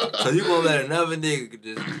 frugal. So you gonna let another nigga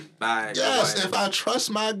just buy it? Yes, if I trust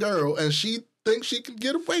my girl and she thinks she can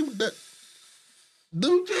get away with that,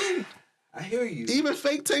 do you? I hear you. Even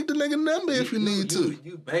fake take the nigga number if you need to.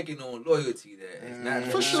 You banking on loyalty that is not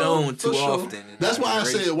For sure, shown too for sure. often. That's why I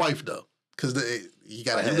Great. said wife though, because you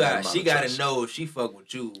gotta Like, have that amount she of gotta trust. know if she fuck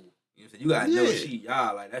with you. You know what I'm saying? You gotta know Yeah. she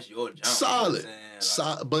y'all like that's your job. Solid, You know what I'm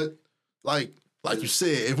saying? but like you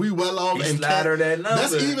said, if we well off You and slide her that number.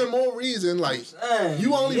 that's even more reason. Like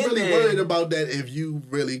you only in really there. worried about that if you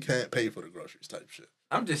really can't pay for the groceries type shit.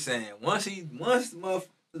 I'm just saying, look,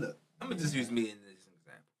 I'm gonna just use me in this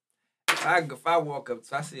example. If I walk up,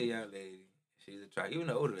 I see a young lady, she's attractive, even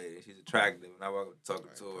an older lady, she's attractive, and I walk up talking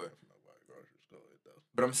to her.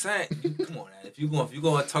 But I'm saying, come on, now, if you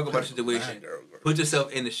gonna talk about a situation, put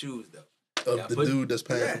yourself in the shoes though. Of the dude that's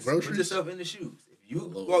paying for groceries. Put yourself in the shoes. If you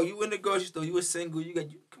Lord. you in the grocery store, you a single, you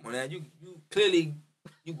come on now, you clearly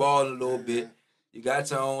you balling a little bit. You got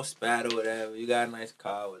your own spat or whatever. You got a nice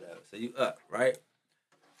car or whatever. So you up, right?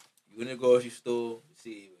 You in the grocery store, you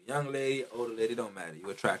see a young lady, older lady, don't matter. You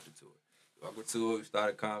attracted to her. You walk up to her, you start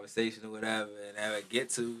a conversation or whatever, and have it get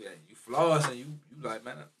to, and you floss, and you like,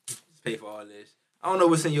 man, just pay for all this. I don't know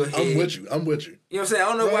what's in your head. I'm with you. You know what I'm saying? I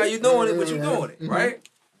don't know why Right, you doing it, but right, you right. doing it, right?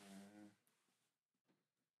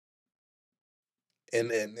 And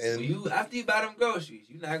You after you buy them groceries,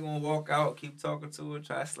 you're not gonna walk out, keep talking to her,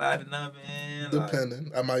 try to slide the number in. Like,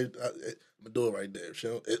 depending, I'm gonna do it right there. If she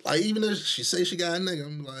don't, like even if she say she got a nigga,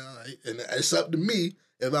 I'm like, all right, and it's up to me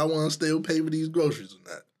if I want to still pay for these groceries or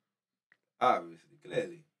not. obviously,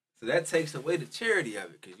 clearly. So that takes away the charity of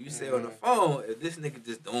it, because you say on the phone, if this nigga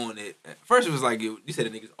just doing it, at first it was like you said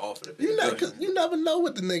the nigga's off the Cause you never know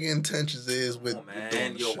what the nigga intentions is with. oh, man,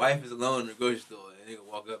 doing the your shit. wife is alone in the grocery store, and nigga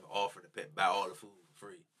walk up and offer to buy all the food for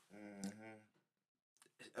free.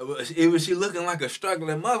 Was she looking like a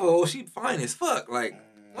struggling mother, or she fine as fuck? Like,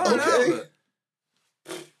 whatever.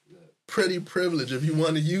 Pretty privilege. If you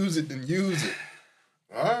want to use it, then use it.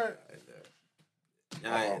 All right.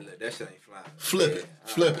 Look, that shit ain't flying. Flip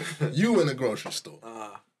it. You in the grocery store.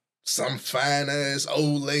 Some fine ass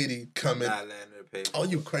old lady coming. Not letting her pay. Oh,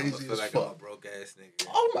 you crazy I feel as like fuck. I'm a broke ass nigga.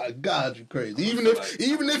 Oh my God, you crazy. Even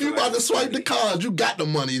if you about to swipe the card, you got the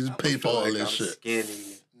money to pay for all this I'm shit. Skinny.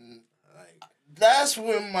 Like, That's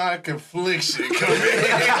when my confliction come in.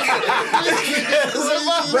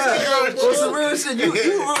 What's the real shit? You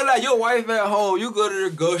realize your wife at home, you go to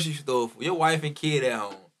the grocery store, for your wife and kid at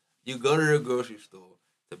home. You go to the grocery store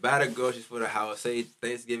to buy the groceries for the house, say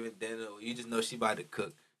Thanksgiving dinner, or you just know she about to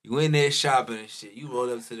cook. You in there shopping and shit. You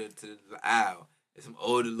roll up to the aisle, and some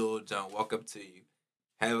older little John walk up to you,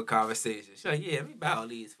 have a conversation. She's like, yeah, let me buy all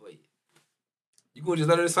these for you. You gonna just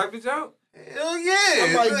let her swipe it out? Hell yeah.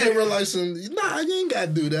 I might give her like some, nah, you ain't gotta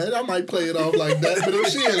do that. I might play it off like that, but if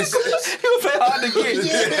she insists, You play hard to get.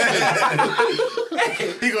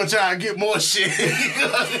 He gonna try and get more shit.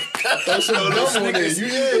 throw some gum on there.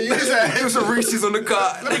 You Give some Reese's on the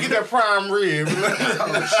card. Let me get that prime rib.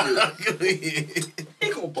 He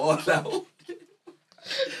gonna ball out.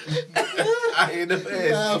 I ain't never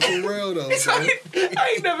had Nah, for real though, bro. I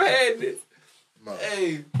ain't never had this. No,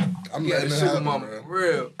 Hey, I'm you got a letting it sugar happen, mama, bro. for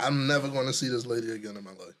real. I'm never going to see this lady again in my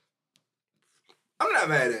life. I'm not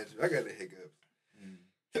mad at you. I got the hiccup.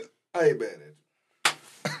 I ain't mad at you.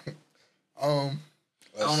 I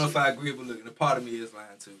don't know if I agree with looking. A part of me is lying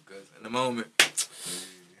too, because in the moment,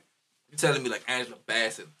 you're telling me like Angela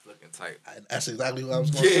Bassett looking type. That's exactly what I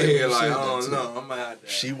was going to say. Yeah, when you like, said I that, don't too. know. I'm out there.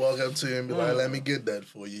 She walk up to you and be like, let me get that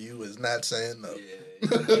for you. You is not saying no. Yeah, you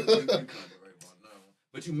kinda right about that one.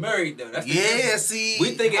 But you married though. That's the Yeah, difference. see. We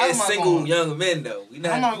thinking I'm as not single gonna- young men though. We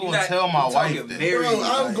not. I'm not we gonna tell my we wife talking that. married, Bro,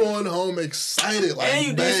 I'm like- going home excited. Like, And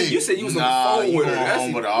you did. babe, You said you was Nah, on the phone you with her. going That's home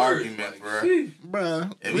even with an worse. argument, Like, bruh. sheesh.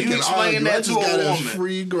 bruh. If we you can explain argue. that I just to a got us woman-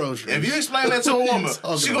 free groceries. If you explain that to a What are you woman,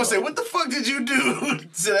 talking she gonna about? say, "What the fuck did you do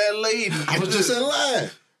to that lady?" I was just in line.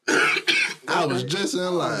 I was just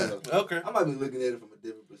in line. Okay. I might be looking at it from a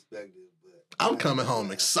different perspective, but I'm coming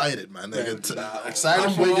home excited, my nigga. Excited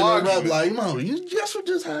I'm for waking an her up argument. like, Mo, you guess what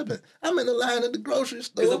just happened? I'm in the line at the grocery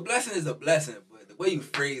because a store. blessing is a blessing. But the way you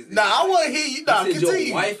phrase it, Nah, I want to hear you. Nah, you said continue.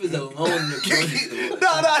 your wife is alone in the grocery store.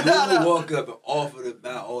 Nah. You will walk up and offer to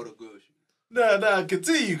buy all the groceries. Nah,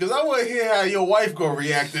 continue, because I want to hear how your wife gonna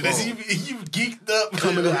react to this. Oh. You geeked up.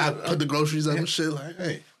 Coming in, I put the groceries up and shit. Like,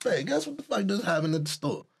 hey, guess what the fuck just happened at the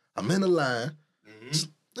store? I'm in the line.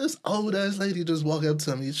 This old ass lady just walked up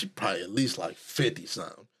to me. She probably at least like 50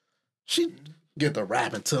 something. She get the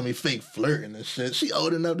rapping to me, fake flirting and shit. She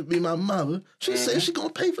old enough to be my mother. She said she gonna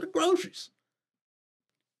pay for the groceries.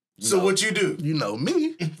 So what you do? You know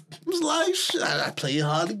me. I was like, shit, I play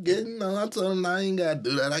hard to get. You know, I told her, nah, I ain't gotta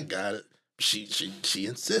do that. I got it. She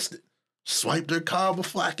insisted. Swiped her card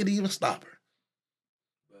before I could even stop her.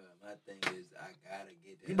 But my thing is, I gotta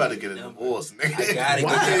get that. You about to get a number. divorce, nigga. I gotta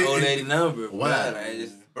Why? get that old lady number. Why? Bro.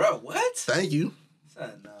 Like, bro, what? Thank you.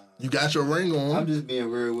 Son, nah. You got your ring on. I'm just being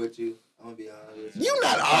real with you. I'm gonna be honest with you. You're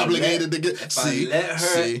not If I obligated to get. If See, I let her,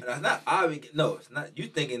 see. that's not obligated. No, it's not. You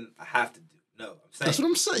thinking I have to do? No, I'm saying. That's what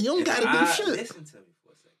I'm saying. You don't if gotta I- do shit. Listen to me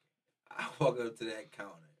for a second. I walk up to that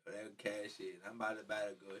counter or that cashier, and I'm about to buy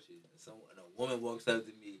the groceries, and a woman walks up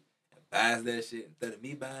to me and buys that shit instead of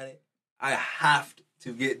me buying it. I have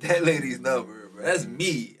to get that lady's number, bro. That's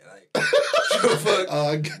me. Like, fuck.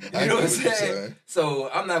 I You get know what I'm you're saying? So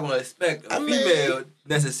I'm not gonna expect a I mean- female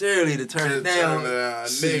necessarily to turn it down.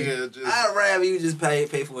 Nigga. Just, I'd rather you just pay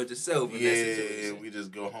for it yourself. In that yeah, situation. we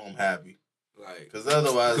just go home happy. Like, Because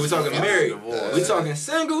otherwise, we talking it's married. divorce. We talking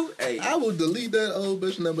single. Hey, I will delete that old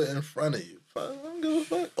bitch number in front of you. Fuck, I don't give a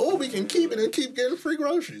fuck. Or we can keep it and keep getting free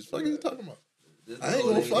groceries. Fuck are you talking about? this I ain't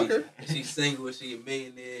old gonna fuck her. She's single. She a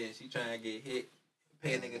millionaire, and she trying to get hit.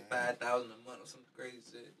 Pay a nigga $5,000 a month or some crazy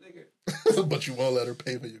shit, nigga. But you won't let her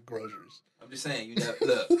pay for your groceries. I'm just saying, you know,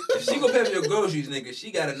 look, if she gonna pay for your groceries, nigga,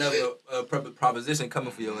 she got another proposition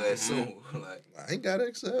coming for your ass soon. Like, I ain't gotta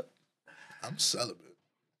accept. I'm celibate.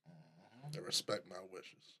 They respect my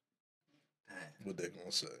wishes. damn, What they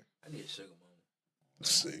gonna say? I need a sugar mama.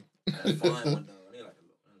 See. A fun one though. I need like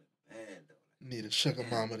a man though. Need a sugar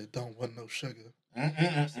mama that don't want no sugar. She could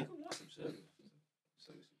want some sugar.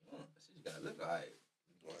 So she want. She just gotta look alright.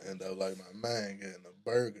 Gonna end up like my man getting a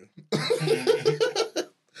burger.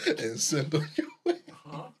 and send them your way.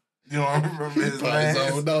 Huh? You don't remember He his probably man?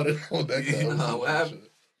 zoned out on that Nah, what happened?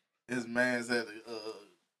 His man said,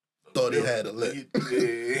 Thought he had a lick.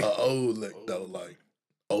 Yeah. A old lick though, like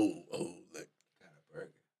old lick. Got a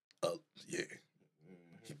burger. Yeah.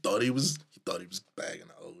 He thought he was bagging an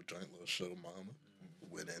old joint, little sugar mama.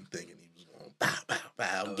 Went in thinking he was going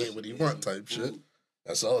bow, Oh, get what he shit. want type shit.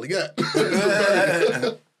 That's all he got. Fed his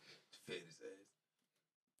ass.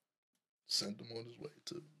 Sent him on his way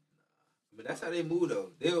too. But that's how they move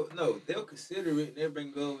though. They'll consider it. They'll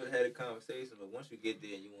bring you over and have a conversation. But once you get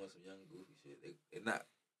there and you want some young goofy shit,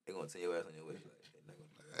 they're gonna send your ass on your way. Like, they're not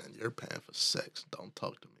gonna And you're paying for sex. Don't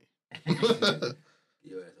talk to me.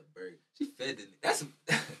 give your ass a burger. She fed the. That's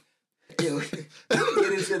Yo,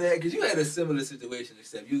 get into that because you had a similar situation,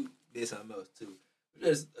 except you did something else too.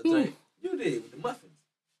 You did with the muffins.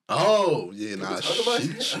 Oh, yeah, nah, talk about she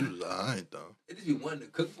that? was alright, though. Did you want to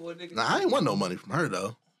cook for a nigga? Nah, I ain't want no money from her,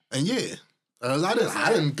 though. And yeah, I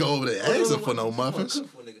didn't go over there asking for no muffins. Cook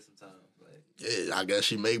for a nigga sometimes. Like. Yeah, I guess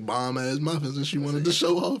she make bomb-ass muffins and she wanted to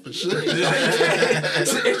show off and shit.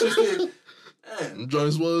 It's interesting. Them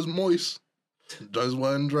joints was moist. Joints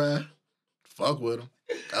wasn't dry. Fuck with them.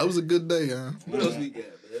 That was a good day, huh? What else we got,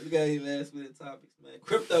 man? We got any last minute topics, man?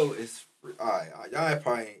 Crypto is free. All right, y'all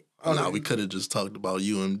probably ain't. Oh, no, we could have just talked about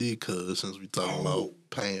UMD, cuz, since we talking about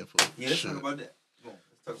paying for let's shit. talk about that. Come on,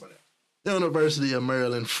 let's talk about that. University of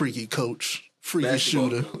Maryland freaky coach, freaky Basketball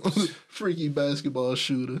shooter, coach. freaky basketball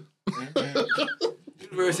shooter.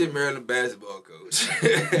 University of Maryland basketball coach.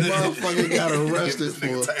 Motherfucker got arrested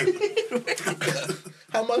for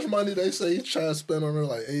how much money they say he tried to spend on her,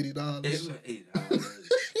 like $80. $80.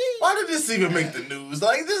 Why did this even make the news?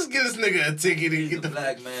 Like, just get this nigga a ticket and get the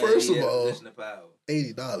black man. First of all,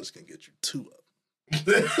 $80 can get you 2 of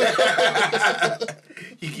them.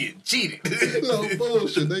 He getting cheated. No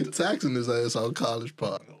bullshit. They taxing his ass on College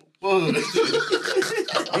Park. Bullshit.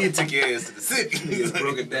 He took your ass to the city. Niggas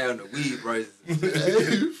broke it down to weed prices.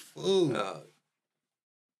 Hey, fool.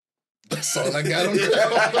 That's all I got on.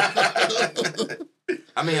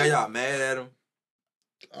 I mean, are y'all mad at him?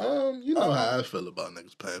 You know how I feel about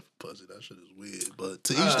niggas paying for pussy. That shit is weird. But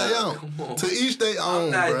to each their own. To each their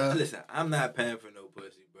own, bro. Listen, I'm not paying for no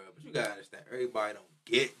pussy, bro. But you gotta understand, everybody don't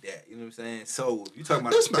get that. You know what I'm saying? So if you talking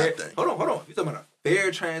about hold on. If you talking about a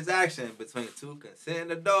fair transaction between two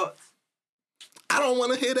consenting adults, I don't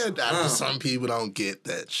want to hear that. Some people don't get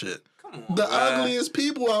that shit. Come on, the bro. ugliest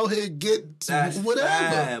people out here get That's whatever.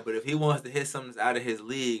 Fine, but if he wants to hit something that's out of his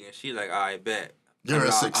league, and she like, all right, bet. You're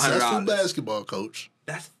a successful $100. basketball coach.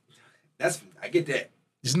 That's I get that.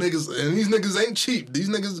 These niggas ain't cheap. These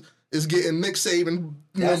niggas is getting Nick Saban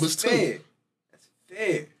numbers too. That's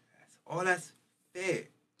fair. That's fair.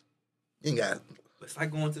 You ain't got. It's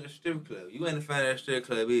like going to the strip club. You ain't a fan of that strip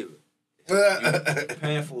club either. You're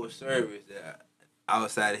paying for a service that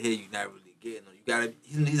outside of here you're not really getting. You gotta.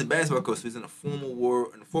 He's a basketball coach. So he's in a formal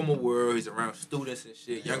world. In the formal world, he's around students and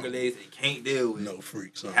shit, younger ladies that he can't deal with. No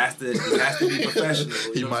freaks. He has to be professional.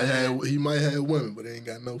 He might have women, but he ain't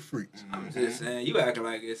got no freaks. I'm just saying, you acting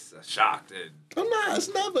like it's a shock that. I'm not.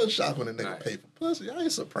 It's never a shock when a nigga pay for pussy. I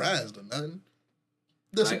ain't surprised or nothing.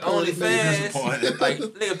 Disappointed. Like like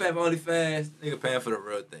nigga paying for OnlyFans, nigga paying for the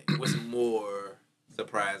real thing. What's more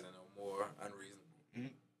surprising or more unreasonable?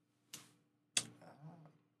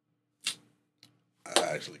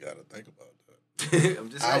 I actually got to think about that. I'm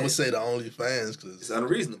just saying. I would say the OnlyFans because it's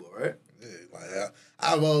unreasonable, right? Yeah, like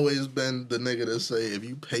I've always been the nigga that say if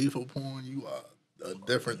you pay for porn, you are a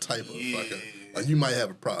different type of fucking like you might have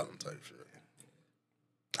a problem type shit.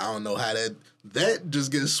 I don't know how that just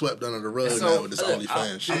gets swept under the rug now with this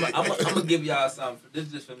OnlyFans shit. I'm gonna give y'all something. This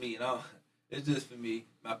is just for me, it's just for me,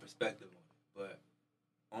 my perspective on it.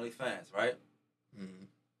 But OnlyFans, right? Mm-hmm.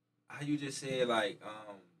 How you just said like,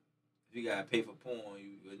 if you gotta pay for porn,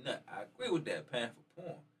 you're a nut. I agree with that, paying for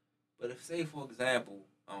porn. But if, say, for example,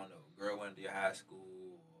 I don't know, girl went to your high school,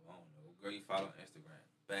 or, I don't know, girl you follow on Instagram,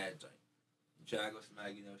 bad joint. You try to go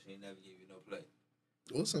smack, she ain't never give you no play.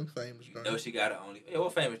 What's some famous joint? You know she got an OnlyFans. Yeah,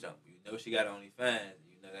 what famous joint? You know she got an OnlyFans.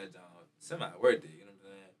 You know that joint semi worth it. You know what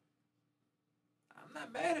I'm saying? I'm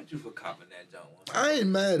not mad at you for copping that joint. I ain't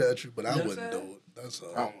mad at you, but I wouldn't do it. That's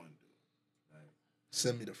all. I wouldn't do it. Like,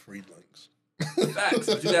 send me the free links. Facts,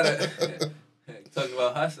 but you gotta. You talking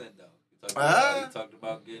about hustling though. You talked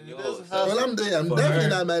about getting yours. Well, I'm definitely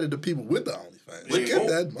not mad at the people with the OnlyFans. Get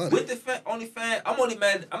that money. With the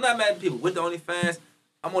OnlyFans, I'm not mad at the people with the OnlyFans.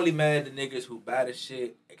 I'm only mad at the niggas who buy the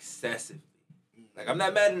shit excessively. Like I'm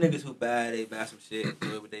not mad at the niggas who buy some shit,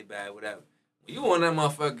 do what they buy, whatever. When you on that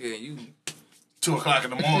motherfucker and you 2:00 in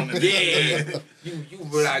the morning. Yeah, you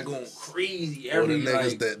really going crazy every the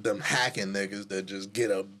niggas like, them hacking niggas that just get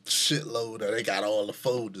a shitload or they got all the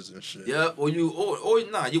folders and shit. Yep, or you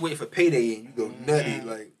wait for payday and you go nutty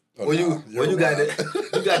like. You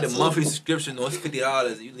got the monthly subscription on, it's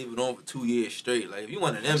 $50 and you leave it on for 2 years straight. Like if you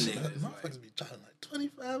one of them niggas, motherfuckers be charging like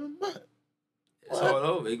 $25 a month. It's all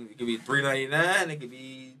over. It could be $3.99. It could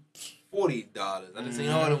be $40. I done seen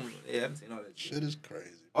all them. Yeah, I done seen all that shit. Is crazy.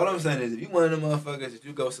 All I'm saying is, if you one of them motherfuckers, if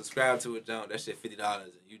you go subscribe to a junk, that shit $50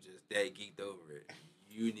 and you just that geeked over it,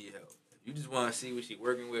 you need help. If you just want to see what she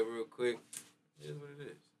working with real quick, it is what it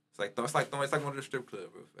is. It's like going to the strip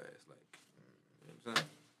club real fast. Like, you know what I'm saying?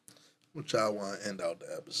 What y'all want to end out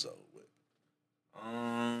the episode with?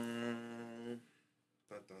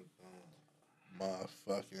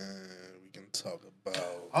 Motherfucking, we can talk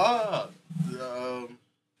about. I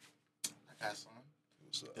got some.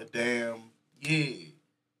 The damn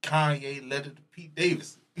Kanye letter to Pete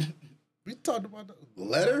Davidson. We talked about the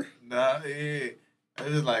letter. Nah, yeah. It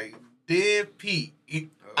was like, dear Pete,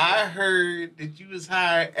 I heard that you was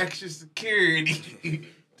hiring extra security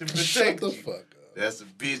to protect Shut the you. fuck up. That's a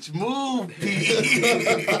bitch move,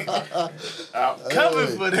 Pete. I'm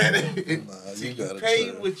coming for that. Nah, you gotta pay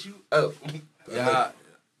chill. what you owe. Yeah,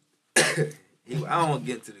 I don't want to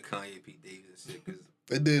get into the Kanye Pete Davidson shit because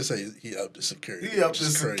They did say he upped the security. He upped the which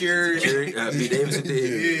is crazy. security. Pete Davidson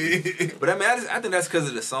did. Yeah. But I mean, I think that's because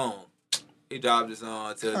of the song. He dropped his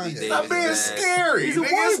song to Kanye. Pete Davidson. Stop being scary. He's a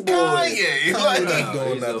Nigga, white it's boy. Kanye. Kanye Like, not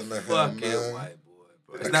doing He's a nothing to him, fucking man. white boy,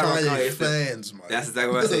 bro. The It's not Kanye Kanye, it's the- fans, man. That's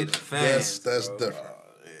exactly what I say. The fans. That's bro. different.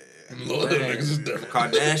 Little niggas is different.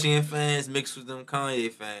 Kardashian fans mixed with them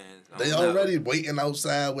Kanye fans. I They don't know. already waiting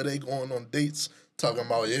outside where they going on dates talking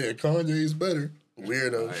about, yeah, Kanye's better.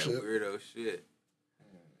 Weirdo Right, shit. Weirdo shit.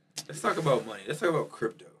 Let's talk about money. Let's talk about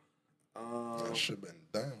crypto. That shit been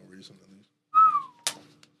down recently.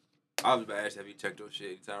 I was about to ask, have you checked those shit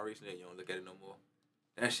anytime recently? You don't look at it no more.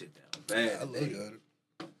 That shit down bad. I look today. at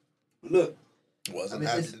it. Look, Wasn't I mean,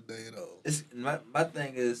 happy it's- today at all. it's my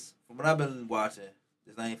thing is from what I've been watching.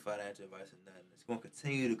 This ain't financial advice or nothing. It's gonna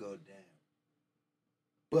continue to go down.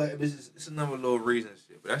 But it's a number of little reasons,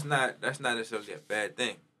 shit. But that's not necessarily a bad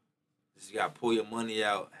thing. Just you gotta pull your money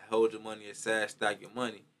out, hold your money aside, stack your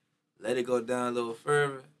money, let it go down a little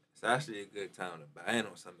further. It's actually a good time to buy in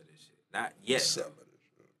on some of this shit. Not yet. Some though. of this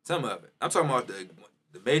shit. Some of it. I'm talking about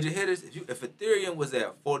the major hitters. If Ethereum was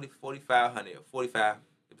at 4,500 or 45,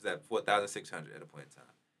 it was at 4,600 at a point in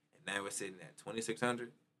time, and now we're sitting at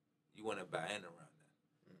 2,600. You want to buy in around that.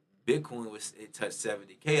 Bitcoin it touched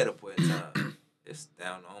 70K at a point in time. It's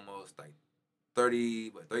down almost like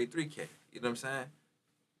 33K. You know what I'm saying?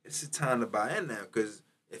 It's a time to buy in now because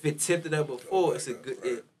if it tipped it up before, it's a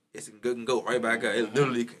good can go right back up. It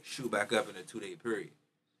literally can shoot back up in a 2-day period.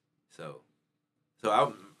 So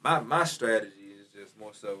my strategy is just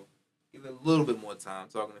more so give it a little bit more time,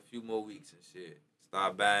 talking a few more weeks and shit.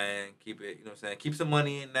 Start buying, keep it, you know what I'm saying? Keep some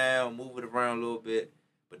money in now, move it around a little bit,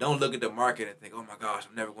 but don't look at the market and think, oh my gosh,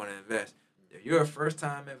 I'm never going to invest. If you're a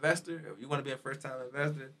first-time investor, if you want to be a first-time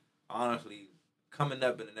investor, honestly, coming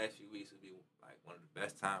up in the next few weeks would be like one of the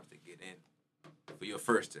best times to get in for your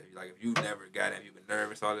first time. Like if you never got in, you've been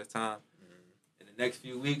nervous all this time, in the next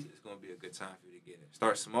few weeks, it's going to be a good time for you to get in.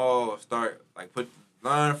 Start small,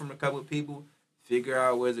 learn from a couple of people, figure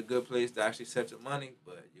out where's a good place to actually set your money,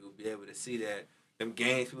 but you'll be able to see that them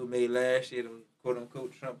gains people made last year, them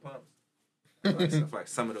quote-unquote Trump pumps, like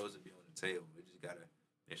some of those will be on the table. We just got to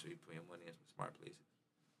make sure you put your money in some smart places.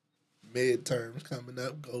 Midterms coming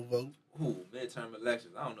up. Go vote. Ooh, midterm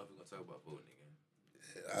elections. I don't know if we're going to talk about voting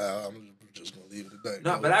again. I'm just going to leave it at that.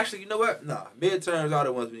 No, but actually, you know what? No, midterms are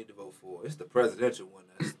the ones we need to vote for. It's the presidential one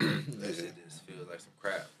that shit just feels like some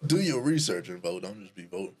crap. Do your research and vote. Don't just be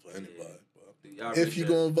voting for anybody. Do y'all If you're research?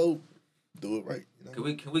 going to vote, do it right. You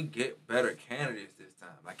know? Can we get better candidates this time?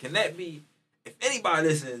 Like, can that be? If anybody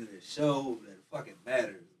listening to this show that fucking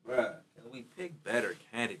matters, bruh, can we pick better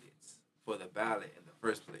candidates for the ballot in the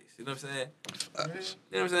first place? You know what I'm saying? You know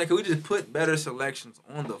what I'm saying? Can we just put better selections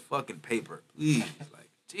on the fucking paper, please? Like,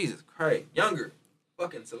 Jesus Christ, younger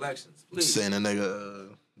fucking selections, please. Saying a nigga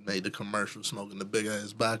made the commercial smoking the big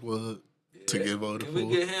ass backwood to get voted Can for.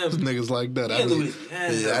 we get him? Niggas like that. He in I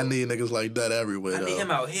Louisiana. need niggas like that everywhere. I though. need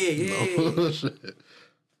him out here, yeah. No, shit.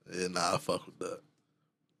 Yeah, nah, I fuck with that.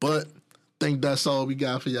 But think that's all we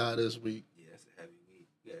got for y'all this week. Yeah, that's a heavy week.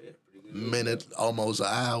 Yeah, pretty good. Minute, almost an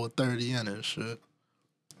hour 30 in and shit.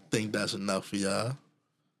 Think that's enough for y'all.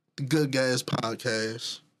 The Good Guys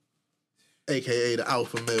Podcast, aka the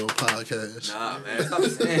Alpha Male Podcast. Nah, man, stop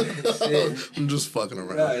saying that shit. I'm just fucking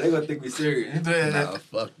around. Nah, they gonna think we serious. Nah,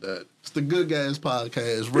 fuck that. It's the Good Guys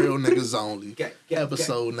Podcast, real niggas only.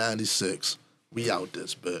 Episode 96. We out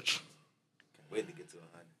this bitch. Can't wait to get to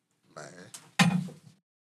 100. Man.